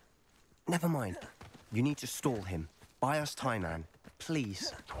 Leave? Never mind. You need to stall him. Buy us time, Anne.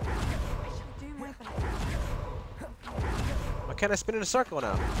 Please. I shall do my best. Why can't I spin in a circle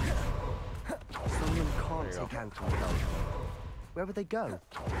now? Solomon can't take Anne from Feldcroft. Where would they go?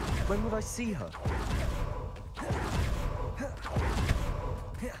 When would I see her?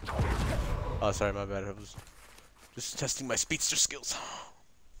 Oh, sorry, my bad. I was just testing my speedster skills.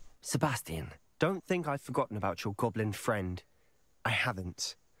 Sebastian. Don't think I've forgotten about your goblin friend. I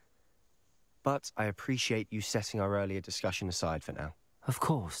haven't. But I appreciate you setting our earlier discussion aside for now. Of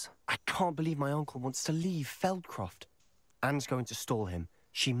course. I can't believe my uncle wants to leave Feldcroft. Anne's going to stall him.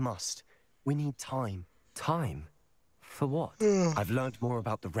 She must. We need time. Time? For what? I've learned more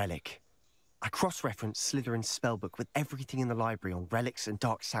about the relic. I cross-referenced Slytherin's spellbook with everything in the library on relics and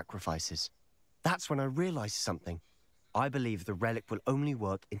dark sacrifices. That's when I realized something. I believe the relic will only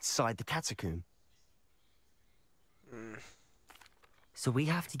work inside the catacomb. So we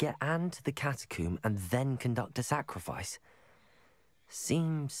have to get Anne to the catacomb and then conduct a sacrifice?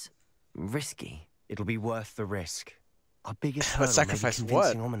 Seems risky. It'll be worth the risk. Our biggest But hurdle sacrifice may be what?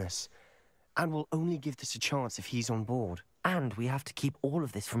 convincing Ominous. And we'll only give this a chance if he's on board. And we have to keep all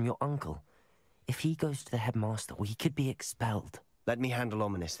of this from your uncle. If he goes to the headmaster, we could be expelled. Let me handle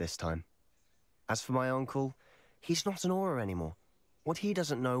Ominous this time. As for my uncle, he's not an Auror anymore. What he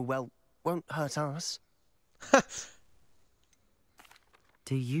doesn't know, well, won't hurt us.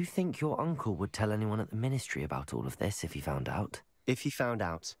 Do you think your uncle would tell anyone at the ministry about all of this if he found out? If he found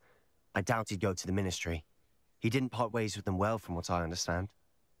out, I doubt he'd go to the ministry. He didn't part ways with them well, from what I understand.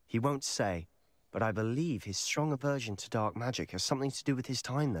 He won't say, but I believe his strong aversion to dark magic has something to do with his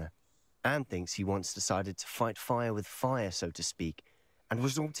time there. Anne thinks he once decided to fight fire with fire, so to speak, and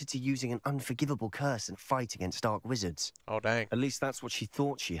resorted to using an unforgivable curse in a fight against dark wizards. Oh, dang. At least that's what she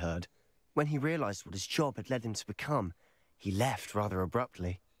thought she heard. When he realized what his job had led him to become, he left rather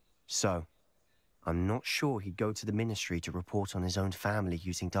abruptly. So, I'm not sure he'd go to the ministry to report on his own family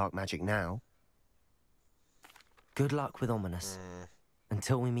using dark magic now. Good luck with Ominous.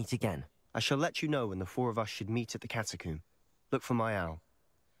 Until we meet again. I shall let you know when the four of us should meet at the catacomb. Look for my owl.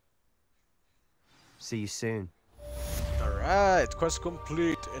 See you soon. Alright, quest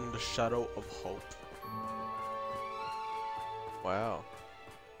complete in the Shadow of Hope. Wow.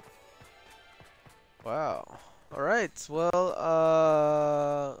 Wow. Alright, well,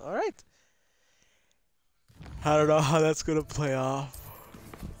 alright. I don't know how that's gonna play off.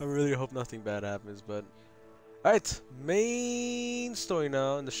 I really hope nothing bad happens, but... Alright, main story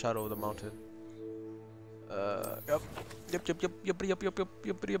now in the Shadow of the Mountain.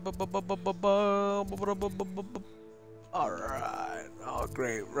 Alright, oh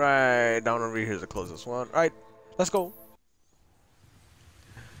great, right, down over here is the closest one. Alright, let's go.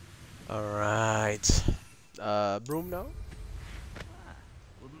 Alright, broom now?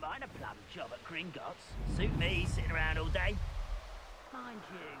 Wouldn't mind a plum job at Gringotts. Suit me, sitting around all day. Mind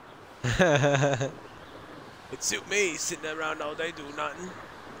you. It suit me, sitting around all day doing nothing.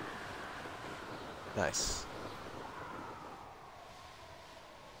 Nice.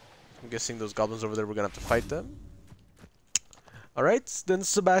 I'm guessing those goblins over there, we're gonna have to fight them. Alright, then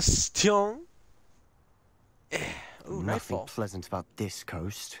Sebastian. Ooh, Nothing nightfall. pleasant about this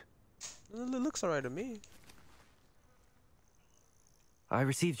coast. Well, it looks alright to me. I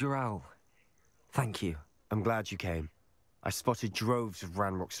received your owl. Thank you. I'm glad you came. I spotted droves of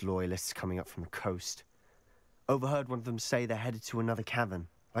Ranrock's loyalists coming up from the coast. Overheard one of them say they're headed to another cavern,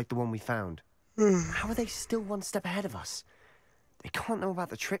 like the one we found. How are they still one step ahead of us? They can't know about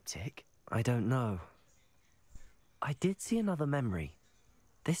the triptych. I don't know. I did see another memory.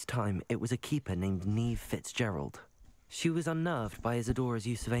 This time, it was a keeper named Neve Fitzgerald. She was unnerved by Isadora's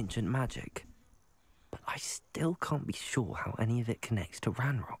use of ancient magic. But I still can't be sure how any of it connects to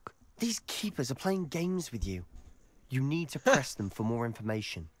Ranrock. These keepers are playing games with you. You need to press them for more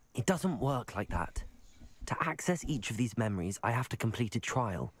information. It doesn't work like that. To access each of these memories, I have to complete a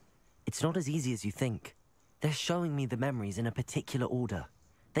trial. It's not as easy as you think. They're showing me the memories in a particular order.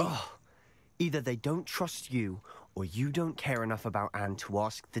 Either they don't trust you, or you don't care enough about Anne to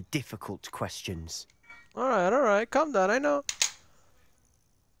ask the difficult questions. Alright, calm down, I know.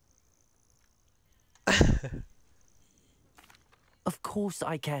 Of course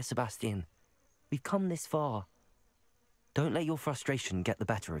I care, Sebastian. We've come this far. Don't let your frustration get the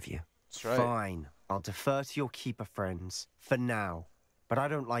better of you. That's right. Fine. I'll defer to your keeper friends, for now. But I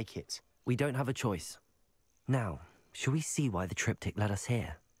don't like it. We don't have a choice. Now, shall we see why the triptych led us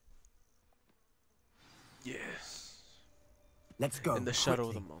here? Yes. Let's go. In the shadow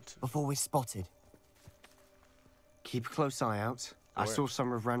quickly, of the mountain. before we're spotted. Keep a close eye out. I saw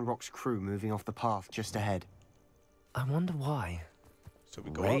some of Ranrock's crew moving off the path just ahead. I wonder why. So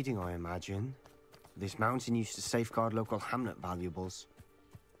we go Raiding, I imagine. This mountain used to safeguard local hamlet valuables.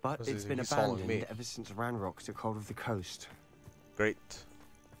 But it's been abandoned ever since Ranrock took hold of the coast. Great.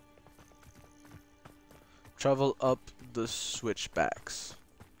 Travel up the switchbacks.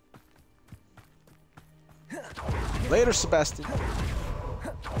 Later, Sebastian.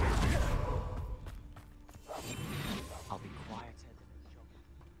 I'll be quieter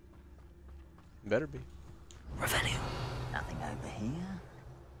than Better be. Revelio. Nothing over here.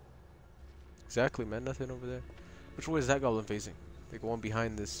 Exactly, man. Nothing over there. Which way is that goblin facing? Like one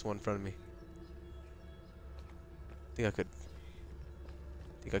behind this one in front of me. Think I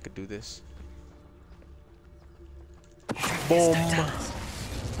could do this. Boom.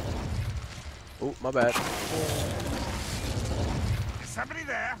 Oh, my bad. Is somebody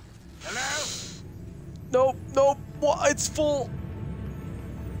there? Hello? Nope, nope. What? It's full.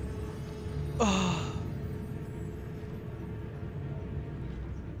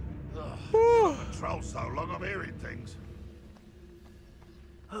 Patrol so long, I'm hearing things.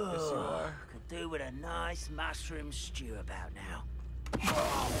 Yes, you are. Could do with a nice mushroom stew about now.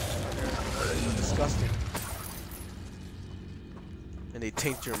 They're disgusting. And they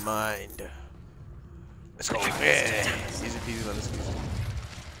taint your mind. Let's go. Yeah. Easy peasy, let us squeeze.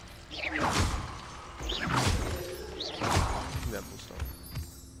 That boost on.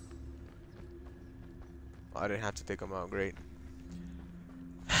 Oh, I didn't have to take them out. Great.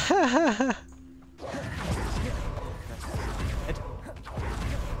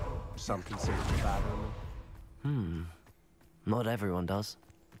 Some consider it a bad omen. Not everyone does.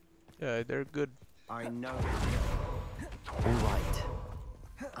 Yeah, they're good. I know. All right.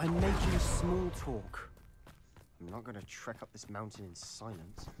 I'm making small talk. I'm not gonna trek up this mountain in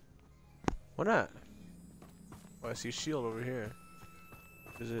silence. Why not? Oh, I see a shield over here.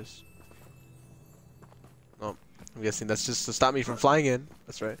 What is this? Oh, I'm guessing that's just to stop me from flying in.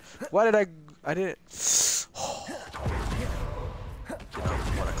 That's right. Why did I didn't. Did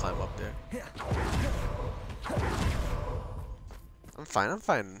not want to climb up there. I'm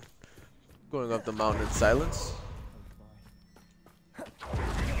fine. Going up the mountain in silence.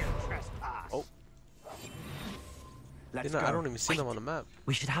 Oh. I don't even see them on the map.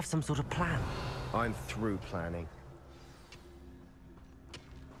 We should have some sort of plan. I'm through planning.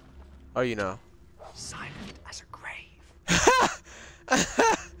 Oh, you know. Silent as a grave.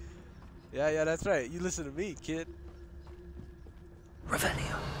 Yeah, that's right. You listen to me, kid.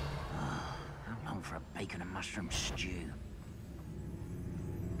 Revelio. How long for a bacon and mushroom stew?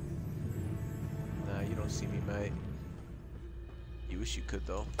 Nah, you don't see me, mate. You wish you could,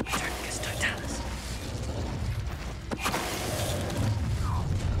 though. Eternicus Totalis.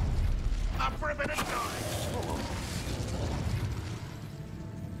 Up for a bit of time.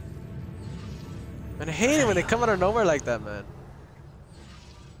 Man, I hate it when they come out of nowhere like that, man.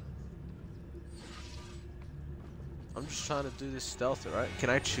 I'm just trying to do this stealth, alright? Can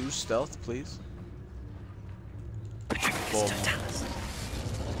I choose stealth, please? Boom.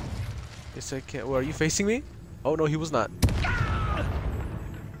 Yes, I can't. Well, are you facing me? Oh no, he was not.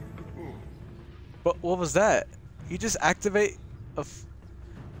 But what was that? He just activate a.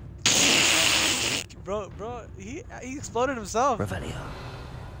 Bro, he exploded himself. Revelio.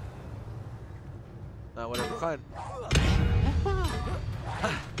 Nah, whatever, fine.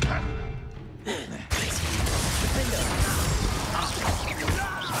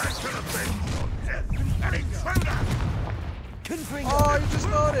 Oh, you just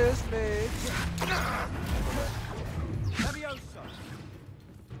noticed me.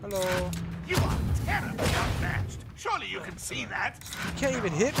 Hello. You are terribly outmatched. Surely you can see that. You can't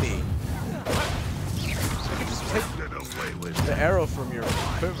even hit me. I can just take the arrow from your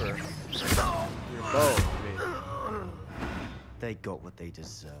quiver. Your bow, I mean. They got what they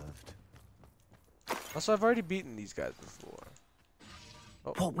deserved. Also, I've already beaten these guys before.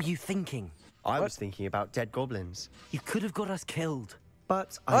 Oh. What were you thinking? I was thinking about dead goblins. You could have got us killed.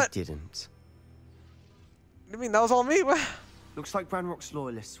 But I didn't. You mean that was all me? Looks like Ranrock's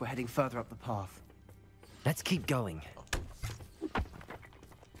loyalists were heading further up the path. Let's keep going. What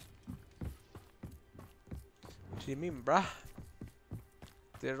do you mean, bruh?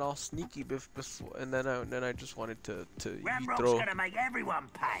 They're all sneaky before, and then I just wanted to Ranrock's throw. gonna make everyone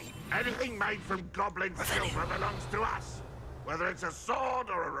pay. Anything made from goblin silver belongs to us. Whether it's a sword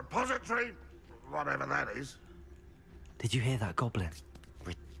or a repository, whatever that is. Did you hear that, Goblin?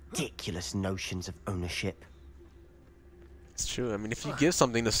 Ridiculous notions of ownership. It's true. I mean, if you give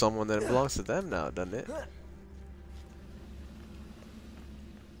something to someone, then it belongs to them now, doesn't it?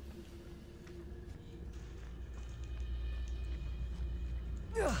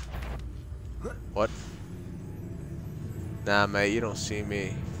 What? Nah, mate, you don't see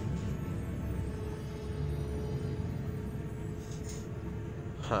me.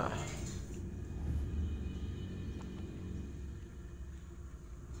 Huh.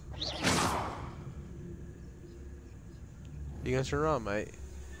 You gonna turn around, mate?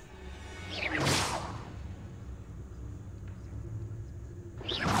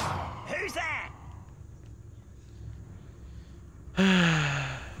 Who's that?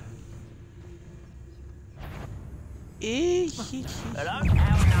 Hello?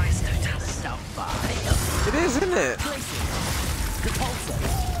 How nice to stop by. It is, isn't it?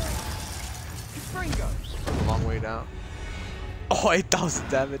 A long way down. Oh, 8,000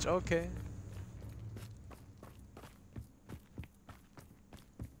 damage. Okay.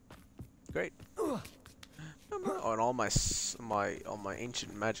 Great. Oh, and all my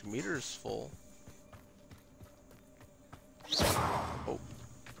ancient magic meter is full. Oh.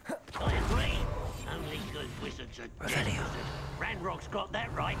 I agree. Only good wizards are dead. Ranrock's got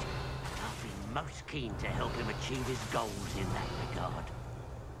that right. I'll be most keen to help him achieve his goals in that regard.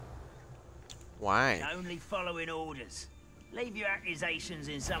 Why? Only following orders. Leave your accusations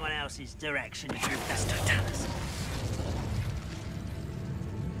in someone else's direction if you don't tell us.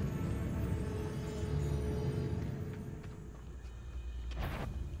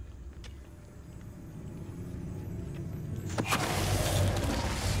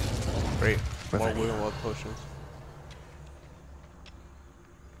 Great. More wheel and potions.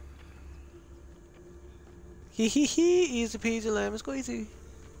 Hee hee hee, easy peasy lemon squeezy.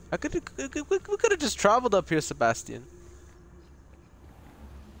 We could have just traveled up here, Sebastian.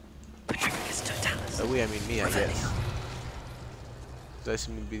 By we, I mean me, I guess. 'Cause I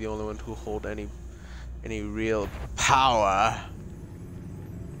seem to be the only one who hold any real power.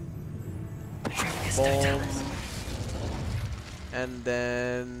 Boom. And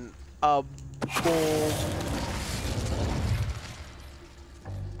then a boom.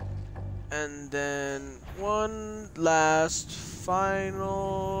 And then one last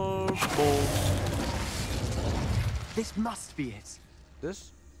final boom. This must be it.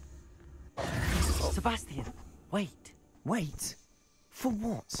 This? Sebastian, wait. Wait? For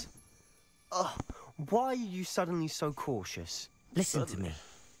what? Why are you suddenly so cautious? Listen to me.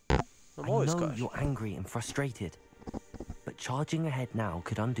 I'm always I know cautious. you're angry and frustrated, but charging ahead now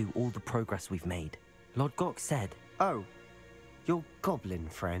could undo all the progress we've made. Lord Gok said... Oh, your goblin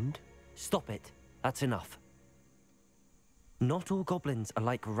friend? Stop it. That's enough. Not all goblins are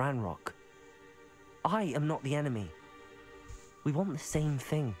like Ranrock. I am not the enemy. We want the same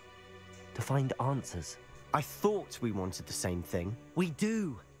thing. To find answers. I thought we wanted the same thing. We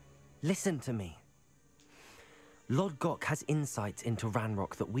do. Listen to me. Lord Gok has insights into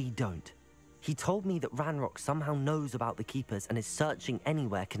Ranrock that we don't. He told me that Ranrock somehow knows about the Keepers and is searching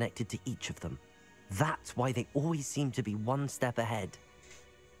anywhere connected to each of them. That's why they always seem to be one step ahead.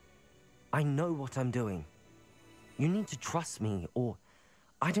 I know what I'm doing. You need to trust me, or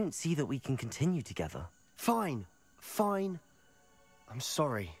I don't see that we can continue together. Fine. Fine. I'm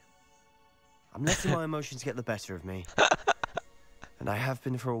sorry. I'm letting my emotions get the better of me. And I have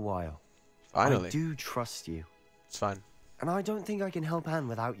been for a while. Finally. I do trust you. It's fine. And I don't think I can help Anne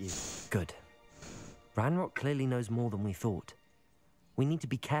without you. Good. Ranrock clearly knows more than we thought. We need to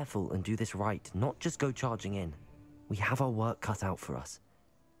be careful and do this right, not just go charging in. We have our work cut out for us.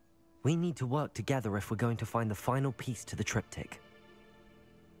 We need to work together if we're going to find the final piece to the triptych.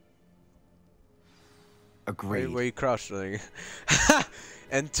 Agreed. Where you crouching?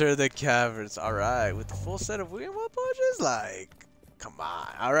 Enter the caverns. Alright, with the full set of William punches? Like, come on.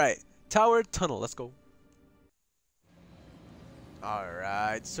 Alright, tower, tunnel, let's go.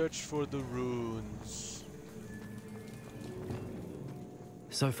 Alright, search for the runes.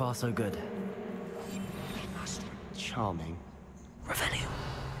 So far, so good. Charming. Revelio.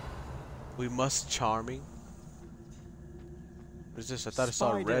 We must charming. What is this? I thought I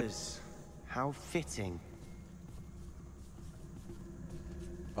saw red. How fitting.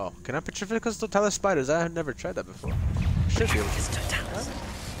 Oh, can I Petrificus Totalis spiders? I have never tried that before. Should be able to.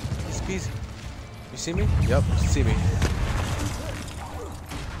 Easy peasy. You see me? Yep, you see me.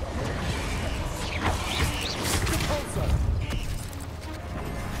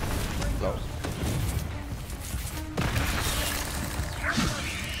 Low.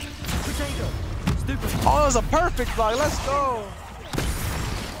 Oh, that was a perfect block. Let's go.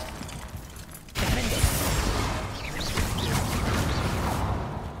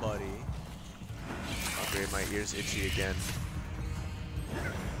 Buddy. Oh, great, my ear's itchy again.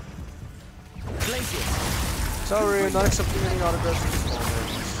 Sorry, I'm not accepting any autographs at this moment.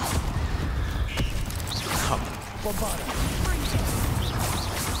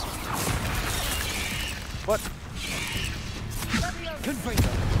 What?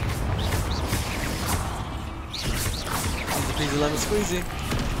 Easy lemon squeezy.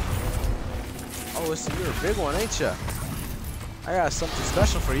 Oh, you're a big one, ain't ya? I got something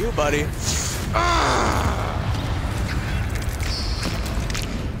special for you, buddy.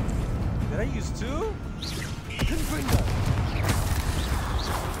 Did I use two?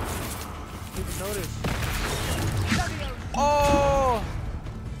 Didn't notice. Oh!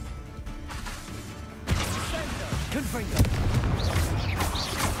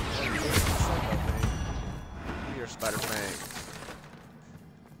 You're Spider-Man.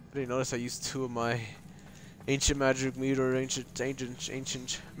 I didn't notice I used two of my ancient magic meat or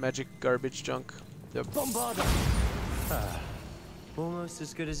ancient magic garbage junk. Yep. Almost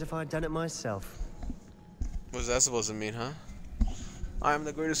as good as if I'd done it myself. What's that supposed to mean, huh? I am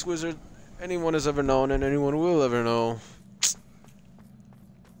the greatest wizard anyone has ever known and anyone will ever know.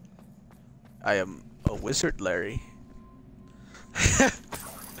 I am a wizard, Larry.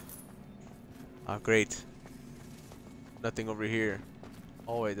 Oh, great. Nothing over here.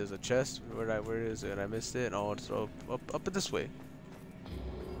 Oh wait, there's a chest. Where is it? I missed it. Oh, it's up this way.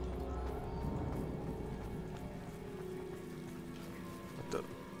 What the?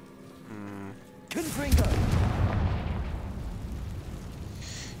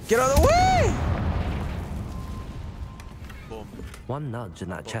 Get out of the way! Boom. One nudge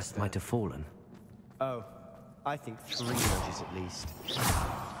and that chest might have fallen. Oh, I think 3 nudges at least.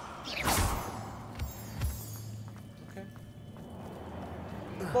 Okay.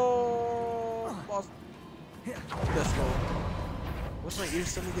 Boom! Boss. Let's go. What's my ear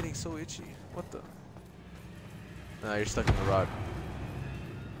suddenly getting so itchy? What the? Nah, you're stuck in the rock.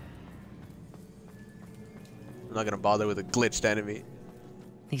 I'm not gonna bother with a glitched enemy.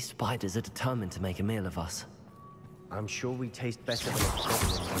 These spiders are determined to make a meal of us. I'm sure we taste better than a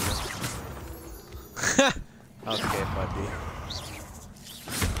goblin. Okay, buddy.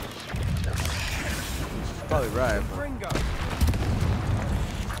 Probably right. But...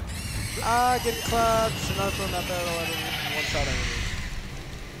 Ah, getting clapped. Another one that battle. One shot enemy.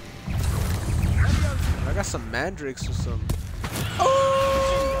 I got some mandrakes or some. Oh!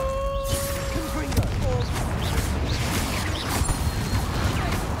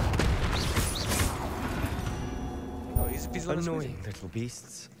 Annoying little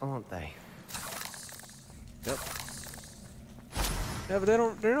beasts, aren't they? Yep. Yeah, but they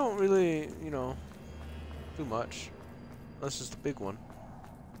don't really, you know, do much. That's just a big one.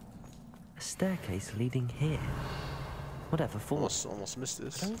 A staircase leading here. Whatever for? Almost missed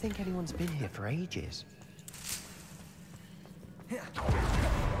this. I don't think anyone's been here for ages.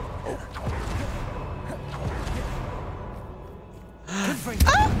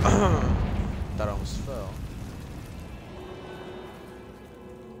 That almost fell.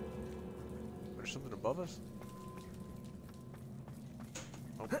 There's something above us?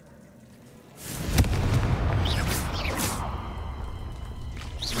 Oh.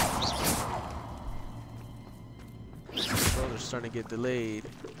 starting to get delayed.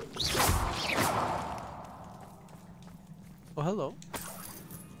 Oh, hello.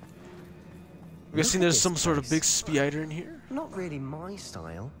 I'm guessing there's some sort of big spider in here. Not really my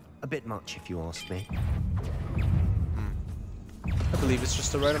style. A bit much, if you ask me. I believe it's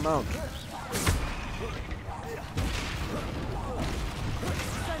just the right amount.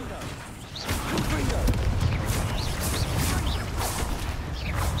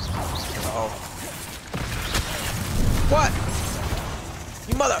 Uh-oh. What?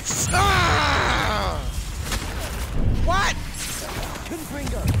 You mother... Ah! What?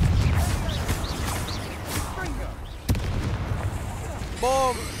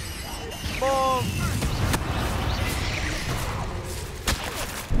 Boom! Boom!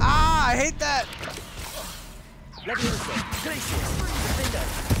 Ah, I hate that!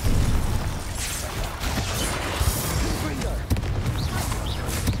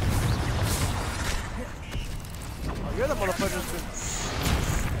 Oh, you're the motherfucker.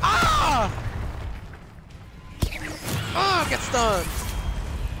 Ah! Ah, get stunned!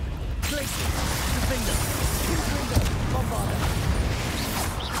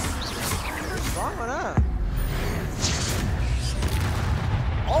 Strong one, huh?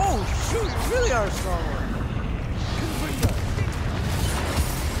 Oh shoot, you really are a strong one.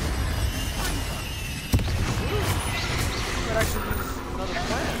 You might actually use another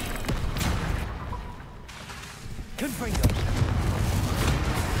plan. Confringo.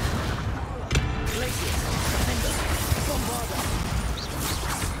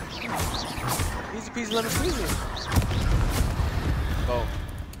 Easy peasy lemon squeezy. Oh.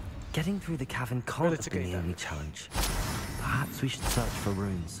 Getting through the cavern can't have been the only challenge. Perhaps we should search for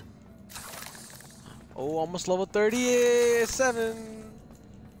runes. Oh, almost level 37.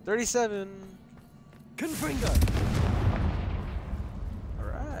 37. Confringo.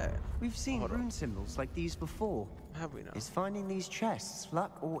 Alright. We've seen rune symbols like these before. Have we now? Is finding these chests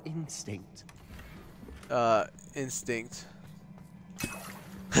luck or instinct? Instinct.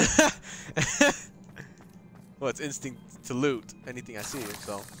 Well, it's instinct to loot anything I see,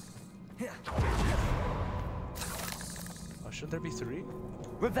 so. Oh, should there be 3?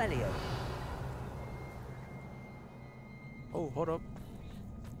 Revelio. Oh, hold up.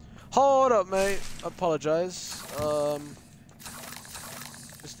 Hold up, mate. I apologize.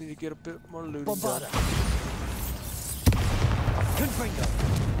 Just need to get a bit more loot. Confringo.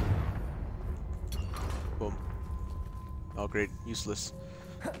 Boom. Oh, great. Useless.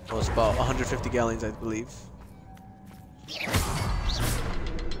 Well, it's about 150 gallons, I believe.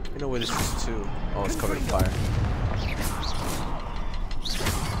 You know where this is too. Oh, it's covered in fire.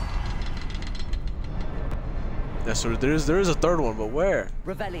 Yeah, so there is a third one, but where?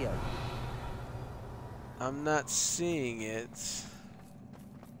 Revelio. I'm not seeing it.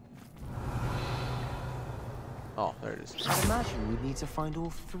 Oh, there it is. I'd imagine we need to find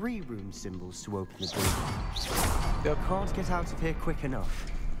all 3 rune symbols to open the door. Yep. Can't get out of here quick enough.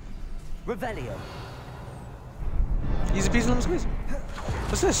 Revelio. Easy peasy lemon squeeze.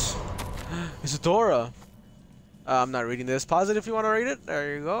 What's this? Isadora. I'm not reading this. Pause it if you want to read it.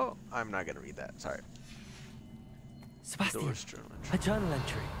 There you go. I'm not gonna read that. Sorry. Sebastian, a journal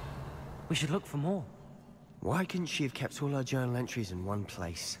entry. We should look for more. Why couldn't she have kept all her journal entries in one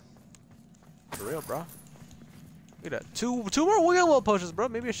place? For real, bro. Look at that. Two more William Well potions, bro.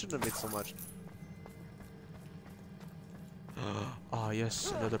 Maybe I shouldn't have made so much. Oh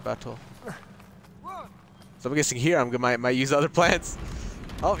yes, another battle. So I'm guessing here I'm gonna might use other plants.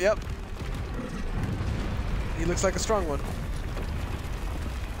 Oh yep. He looks like a strong one.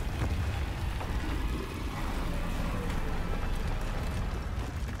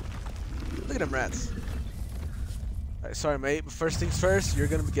 Look at them rats. Alright, sorry mate, but first things first, you're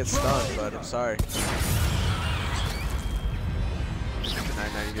gonna get stunned, bud. I'm sorry.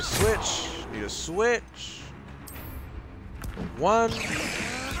 I need to switch. Need to switch. 1, 2,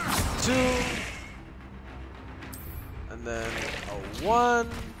 and then a 1,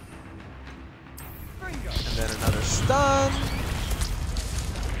 and then another stun,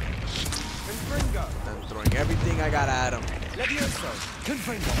 and throwing everything I got at him.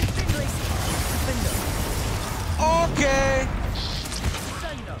 Okay.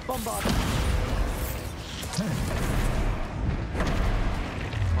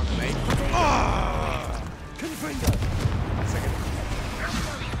 Second.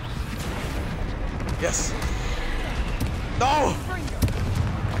 Yes. No.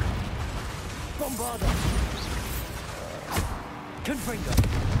 Bombarda. Confringo.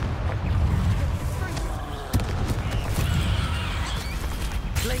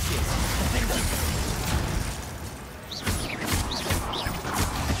 Glaciers. Defender.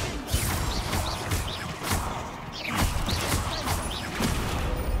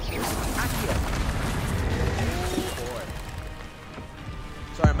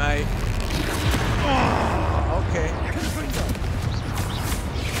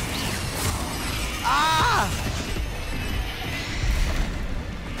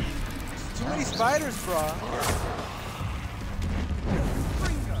 Too many spiders, bro.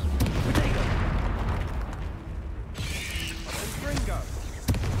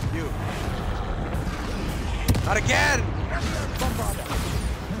 You. Not again!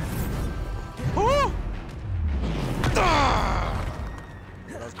 Oh!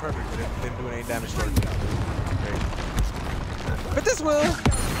 That was perfect, but it didn't do any damage to it. Great. But this will!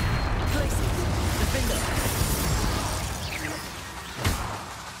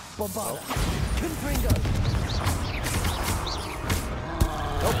 Bombarda. Confringo.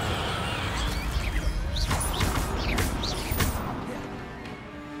 Nope.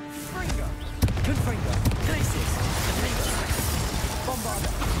 Fringo. Confringo. Glacis. Confringo. Bombarda.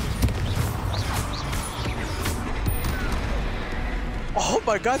 Oh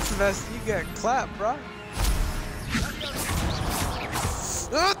my god, Sylvester, you get clapped, bro.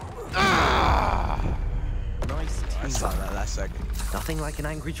 Nice team. I saw that last second. Nothing like an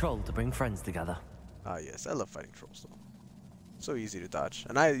angry troll to bring friends together. Ah, yes, I love fighting trolls though. So easy to dodge,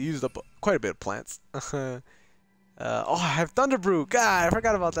 and I used up quite a bit of plants. Oh, I have Thunder Brew. God, I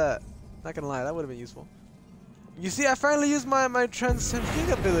forgot about that. Not gonna lie, that would have been useful. You see, I finally used my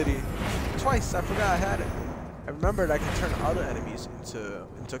transcending ability twice. I forgot I had it. I remembered I can turn other enemies into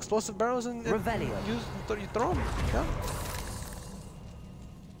explosive barrels and you throw them. Yeah.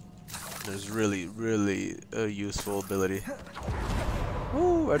 There's really a useful ability.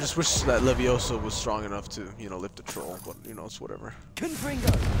 Ooh, I just wish that Leviosa was strong enough to, you know, lift a troll, but you know, it's whatever.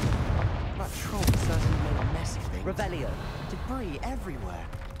 Confringo. That troll certainly made a mess of things. Revelio. Debris everywhere.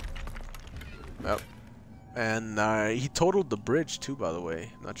 Yep. And he totaled the bridge too, by the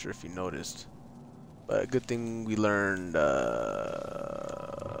way. Not sure if you noticed. But good thing we learned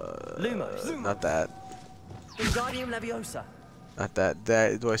Lumos. Not that. Wingardium Leviosa. Not that.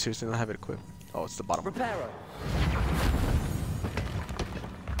 Do I seriously not have it equipped? Oh, it's the bottom. Reparo.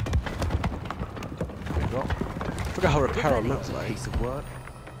 There you go. Forgot how Reparo looks like. Piece of work.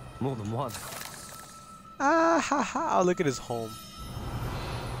 More than one. Ah ha ha! Oh, look at his home.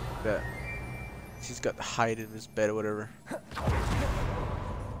 Yeah. He's got hide in his bed or whatever.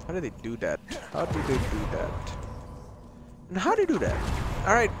 How do they do that? How do they do that? And how do you do that?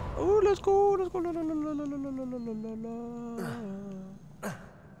 All right. Oh, let's go. Let's go. La, la, la, la, la, la, la, la, la.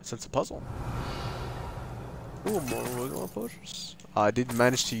 So it's a puzzle. Ooh, more wiggle potions. I did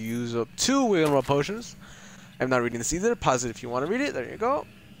manage to use up 2 wiggle potions. I'm not reading this either. Pause it if you want to read it. There you go.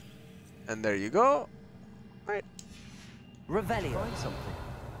 And there you go. Right. Revelio. Find something.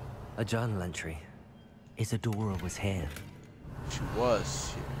 A journal entry. Isadora was here. She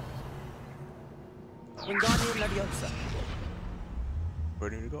was here. Wingardium Leviosa. Where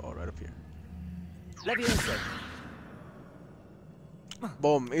do you go? Oh, right up here. Leviosa.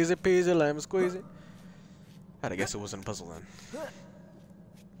 Boom. Easy peasy, lemon squeezy. I guess it wasn't a puzzle then.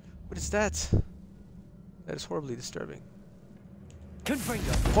 What is that? That is horribly disturbing.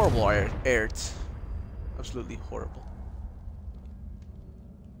 Confringo. Horrible airs. Absolutely horrible.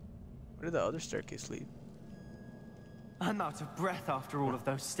 Where did the other staircase lead? I'm out of breath after all of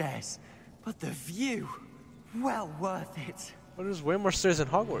those stairs. But the view, well worth it. Well, there's way more stairs in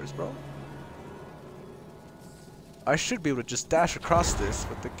Hogwarts, bro. I should be able to just dash across this,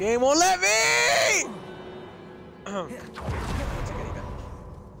 but the game won't let me! I don't take any damage.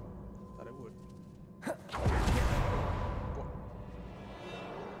 Thought I would.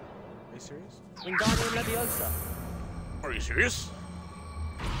 Are you serious? Wingardium Leviosa. Are you serious?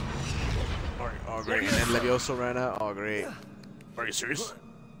 Oh, great. And then Leviosa ran out. Oh, great. Are you serious?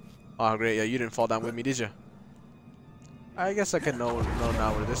 Oh, great. Yeah, you didn't fall down with me, did you? I guess I can know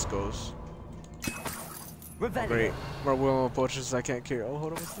now where this goes. Oh, great. More will potions I can't carry. Oh,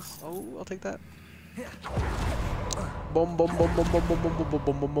 hold on. What's this? Oh, I'll take that. Boom, boom, boom, boom, boom, boom, boom, boom,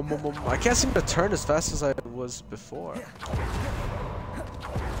 boom, boom, boom, boom, boom. I can't seem to turn as fast as I was before.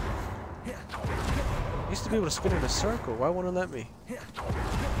 I used to be able to spin in a circle. Why won't it let me?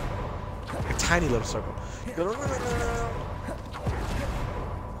 A tiny little circle.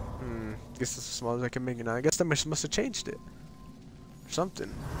 Guess it's as small as I can make it now. I guess that must have changed it. Or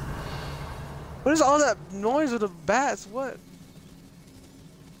something. What is all that noise with the bats? What?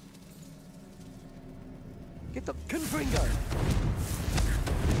 Get the Confringo!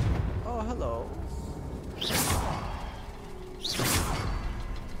 Oh, hello.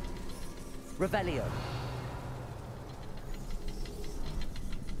 Revelio.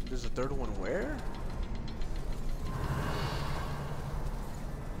 There's a third one where?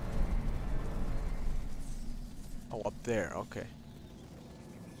 Oh, up there. Okay.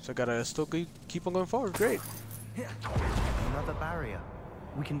 So I gotta still keep on going forward. Great. Another barrier.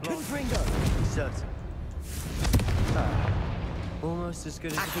 We can block. Confringo. Certain. Almost as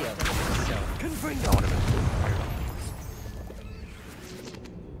good as Accio. itself. Confringo.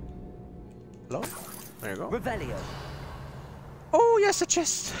 Hello? There you go. Revelio. Oh yes, a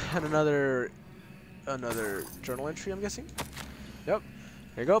chest and another journal entry. I'm guessing. Yep.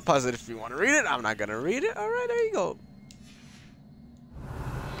 There you go. Pause it if you want to read it. I'm not gonna read it. All right, there you go.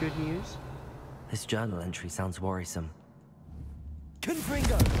 Good news? This journal entry sounds worrisome.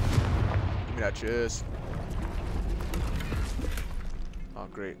 Confringo. Give me that chest. Oh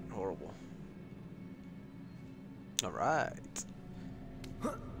great, horrible. All right.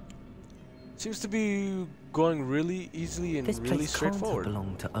 Seems to be going really easily and This really place straightforward. can't have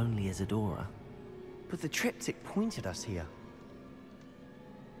belonged to only Isadora. But the triptych pointed us here.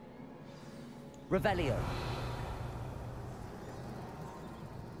 Revelio.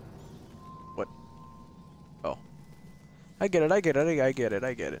 What? Oh. I get it, I get it, I get it,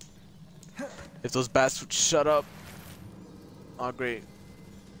 I get it. If those bats would shut up. Oh great.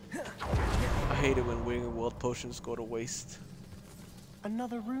 I hate it when wing and world potions go to waste.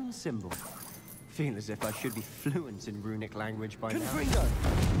 Another rune symbol. Feel as if I should be fluent in runic language by now.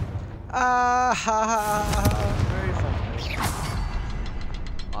 Ah ha ha ha. Very fun.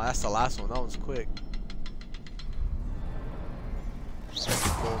 Oh, that's the last one. That one's quick.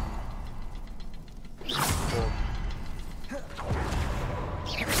 Boom. Boom.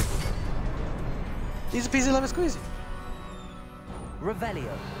 Easy peasy lemon squeezy.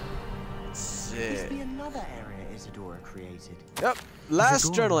 Revelio. Must be another area Isadora created. Yep. Last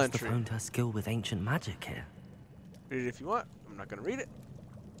Isadora journal must have entry. honed her skill with ancient magic here. Read it if you want. I'm not gonna read it.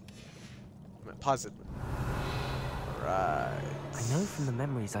 I'm gonna pause it. Alright. I know from the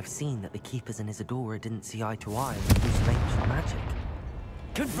memories I've seen that the keepers in Isadora didn't see eye to eye on the use of ancient magic.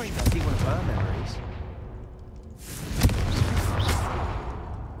 Confirm I see one of her memories.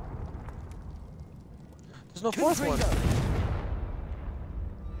 There's no fourth one.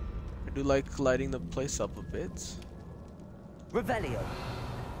 I do like lighting the place up a bit. Revelio.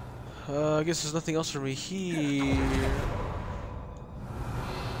 I guess there's nothing else for me here.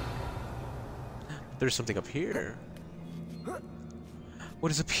 There's something up here.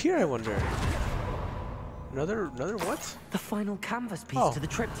 What is up here, I wonder? Another what? The final canvas piece Oh. to the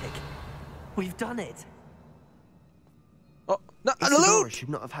triptych. We've done it. Oh, no, Isadora should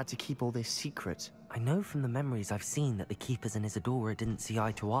not have had to keep all this secret. I know from the memories I've seen that the keepers in Isadora didn't see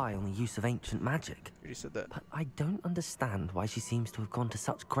eye to eye on the use of ancient magic. You said that. But I don't understand why she seems to have gone to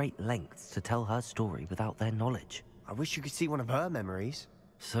such great lengths to tell her story without their knowledge. I wish you could see one of her memories.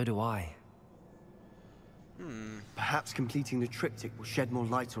 So do I. Perhaps completing the triptych will shed more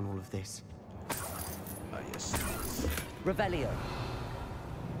light on all of this. Ah, yes. Revelio.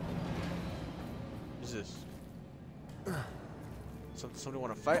 What is this? Somebody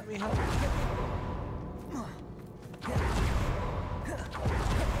want to fight me, huh?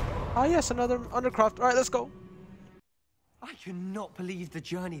 Ah, yes, another undercroft. All right, let's go. I cannot believe the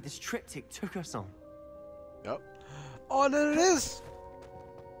journey this triptych took us on. Yep. Oh, there it is.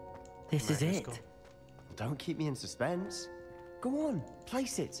 This is let's it. go. Don't keep me in suspense. Go on,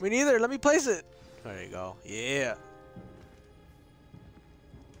 place it. Me neither. Let me place it. There you go. Yeah.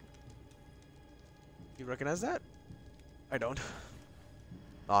 You recognize that? I don't.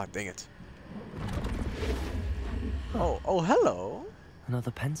 Ah, dang it. Oh, hello.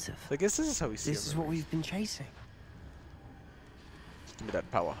 Another pensive. I guess this is how we see This is what we've been chasing. Give me that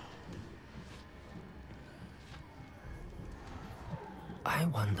power. I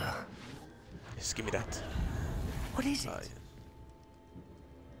wonder. Just give me that. What is it?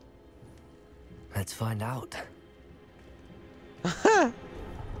 Let's find out.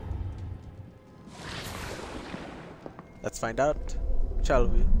 Let's find out, shall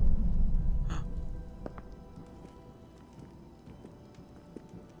we?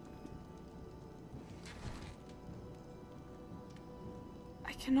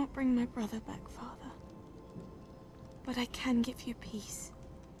 I cannot bring my brother back, Father. But I can give you peace.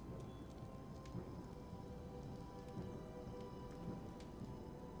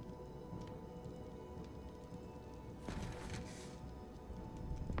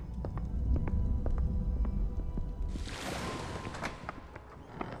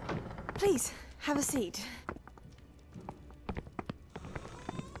 Please, have a seat.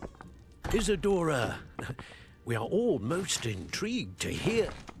 Isadora, we are all most intrigued to hear.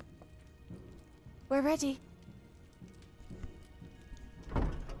 We're ready.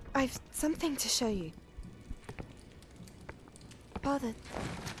 I've something to show you. Father,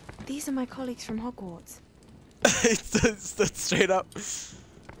 these are my colleagues from Hogwarts. It's straight up.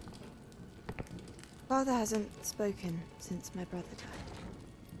 Father hasn't spoken since my brother died.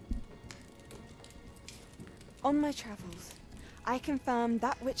 On my travels, I confirm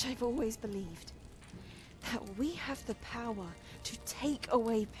that which I've always believed. That we have the power to take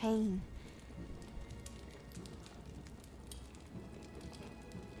away pain.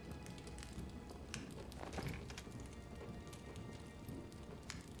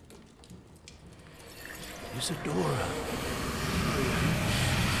 Isadora.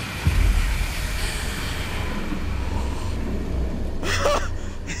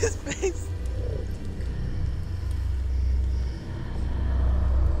 His face.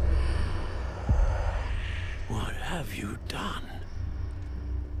 What have you done?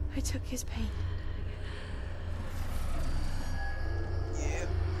 I took his pain. Yeah.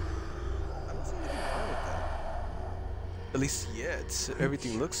 I don't see anything wrong with that. At least yet.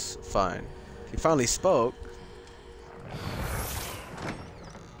 Everything looks fine. He finally spoke.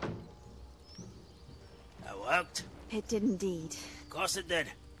 That worked. It did indeed. Of course it did.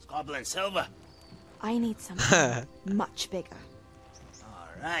 It's goblin silver. I need something much bigger. All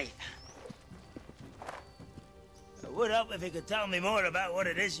right. It would help if you could tell me more about what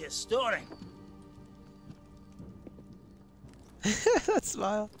it is you're storing. That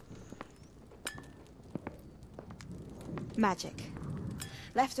smile. Magic.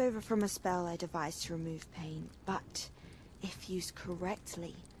 Left over from a spell I devised to remove pain, but if used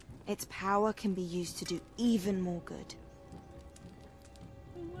correctly, its power can be used to do even more good.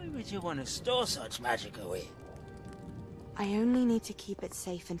 Why would you want to store such magic away? I only need to keep it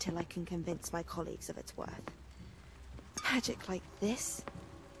safe until I can convince my colleagues of its worth. Magic like this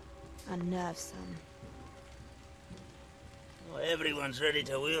unnerves some. Not everyone's ready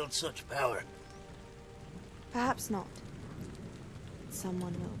to wield such power. Perhaps not.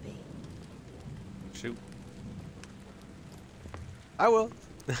 Someone will be. Shoot. I will.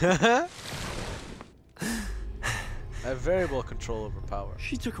 I have variable control over power.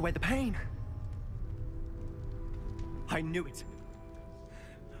 She took away the pain. I knew it.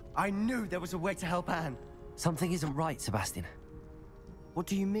 I knew there was a way to help Anne. Something isn't right, Sebastian. What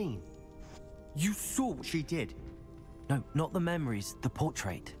do you mean? You saw what she did. No, not the memories, the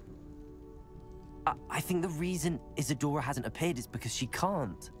portrait. I think the reason Isadora hasn't appeared is because she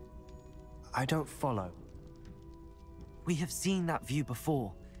can't. I don't follow. We have seen that view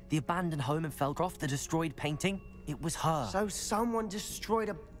before. The abandoned home in Felcroft, the destroyed painting, it was her. So someone destroyed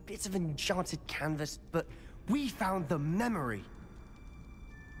a bit of enchanted canvas, but we found the memory.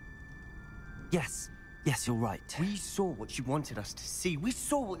 Yes, you're right. We saw what she wanted us to see. We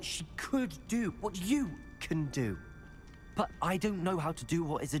saw what she could do, what you can do. But I don't know how to do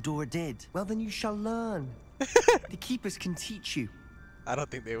what Isadora did. Well, then you shall learn. The Keepers can teach you. I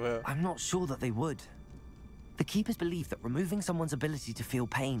don't think they will. I'm not sure that they would. The Keepers believe that removing someone's ability to feel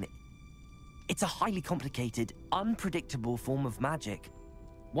pain, it's a highly complicated, unpredictable form of magic.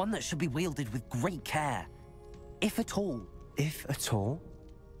 One that should be wielded with great care. If at all. If at all?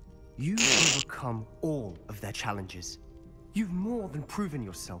 You've overcome all of their challenges. You've more than proven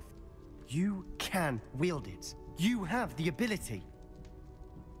yourself. You can wield it. You have the ability.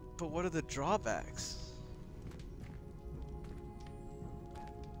 But what are the drawbacks?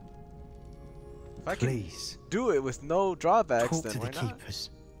 If I can do it with no drawbacks, talk then to why the not? Keepers.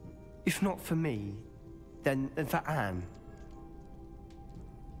 If not for me, then for Anne.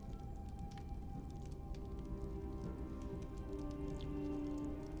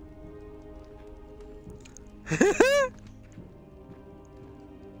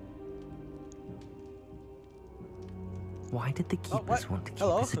 Why did the Keepers want to keep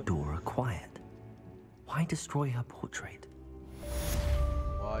Isadora quiet? Why destroy her portrait?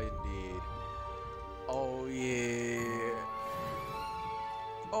 Why indeed? Oh yeah.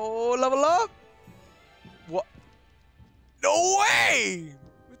 Oh, level up! What? No way!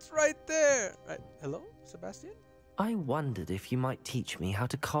 It's right there. Right. Hello, Sebastian? I wondered if you might teach me how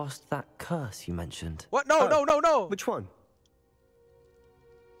to cast that curse you mentioned. What? No, no, no, no! Which one?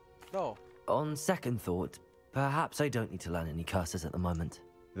 No. On second thought, perhaps I don't need to learn any curses at the moment.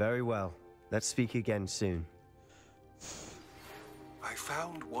 Very well. Let's speak again soon. I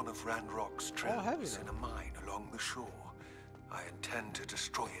found one of Ranrock's treasures in a mine along the shore. I intend to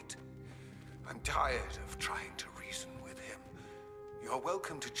destroy it. I'm tired of trying to reason with him. You're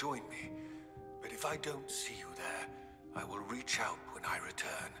welcome to join me, but if I don't see you there, I will reach out when I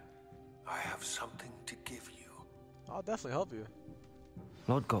return. I have something to give you. I'll definitely help you.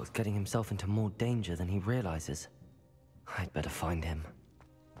 Lodgok's getting himself into more danger than he realizes. I'd better find him.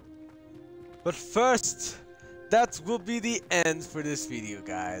 But first, that will be the end for this video,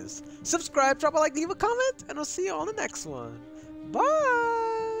 guys. Subscribe, drop a like, leave a comment, and I'll see you on the next one. Bye!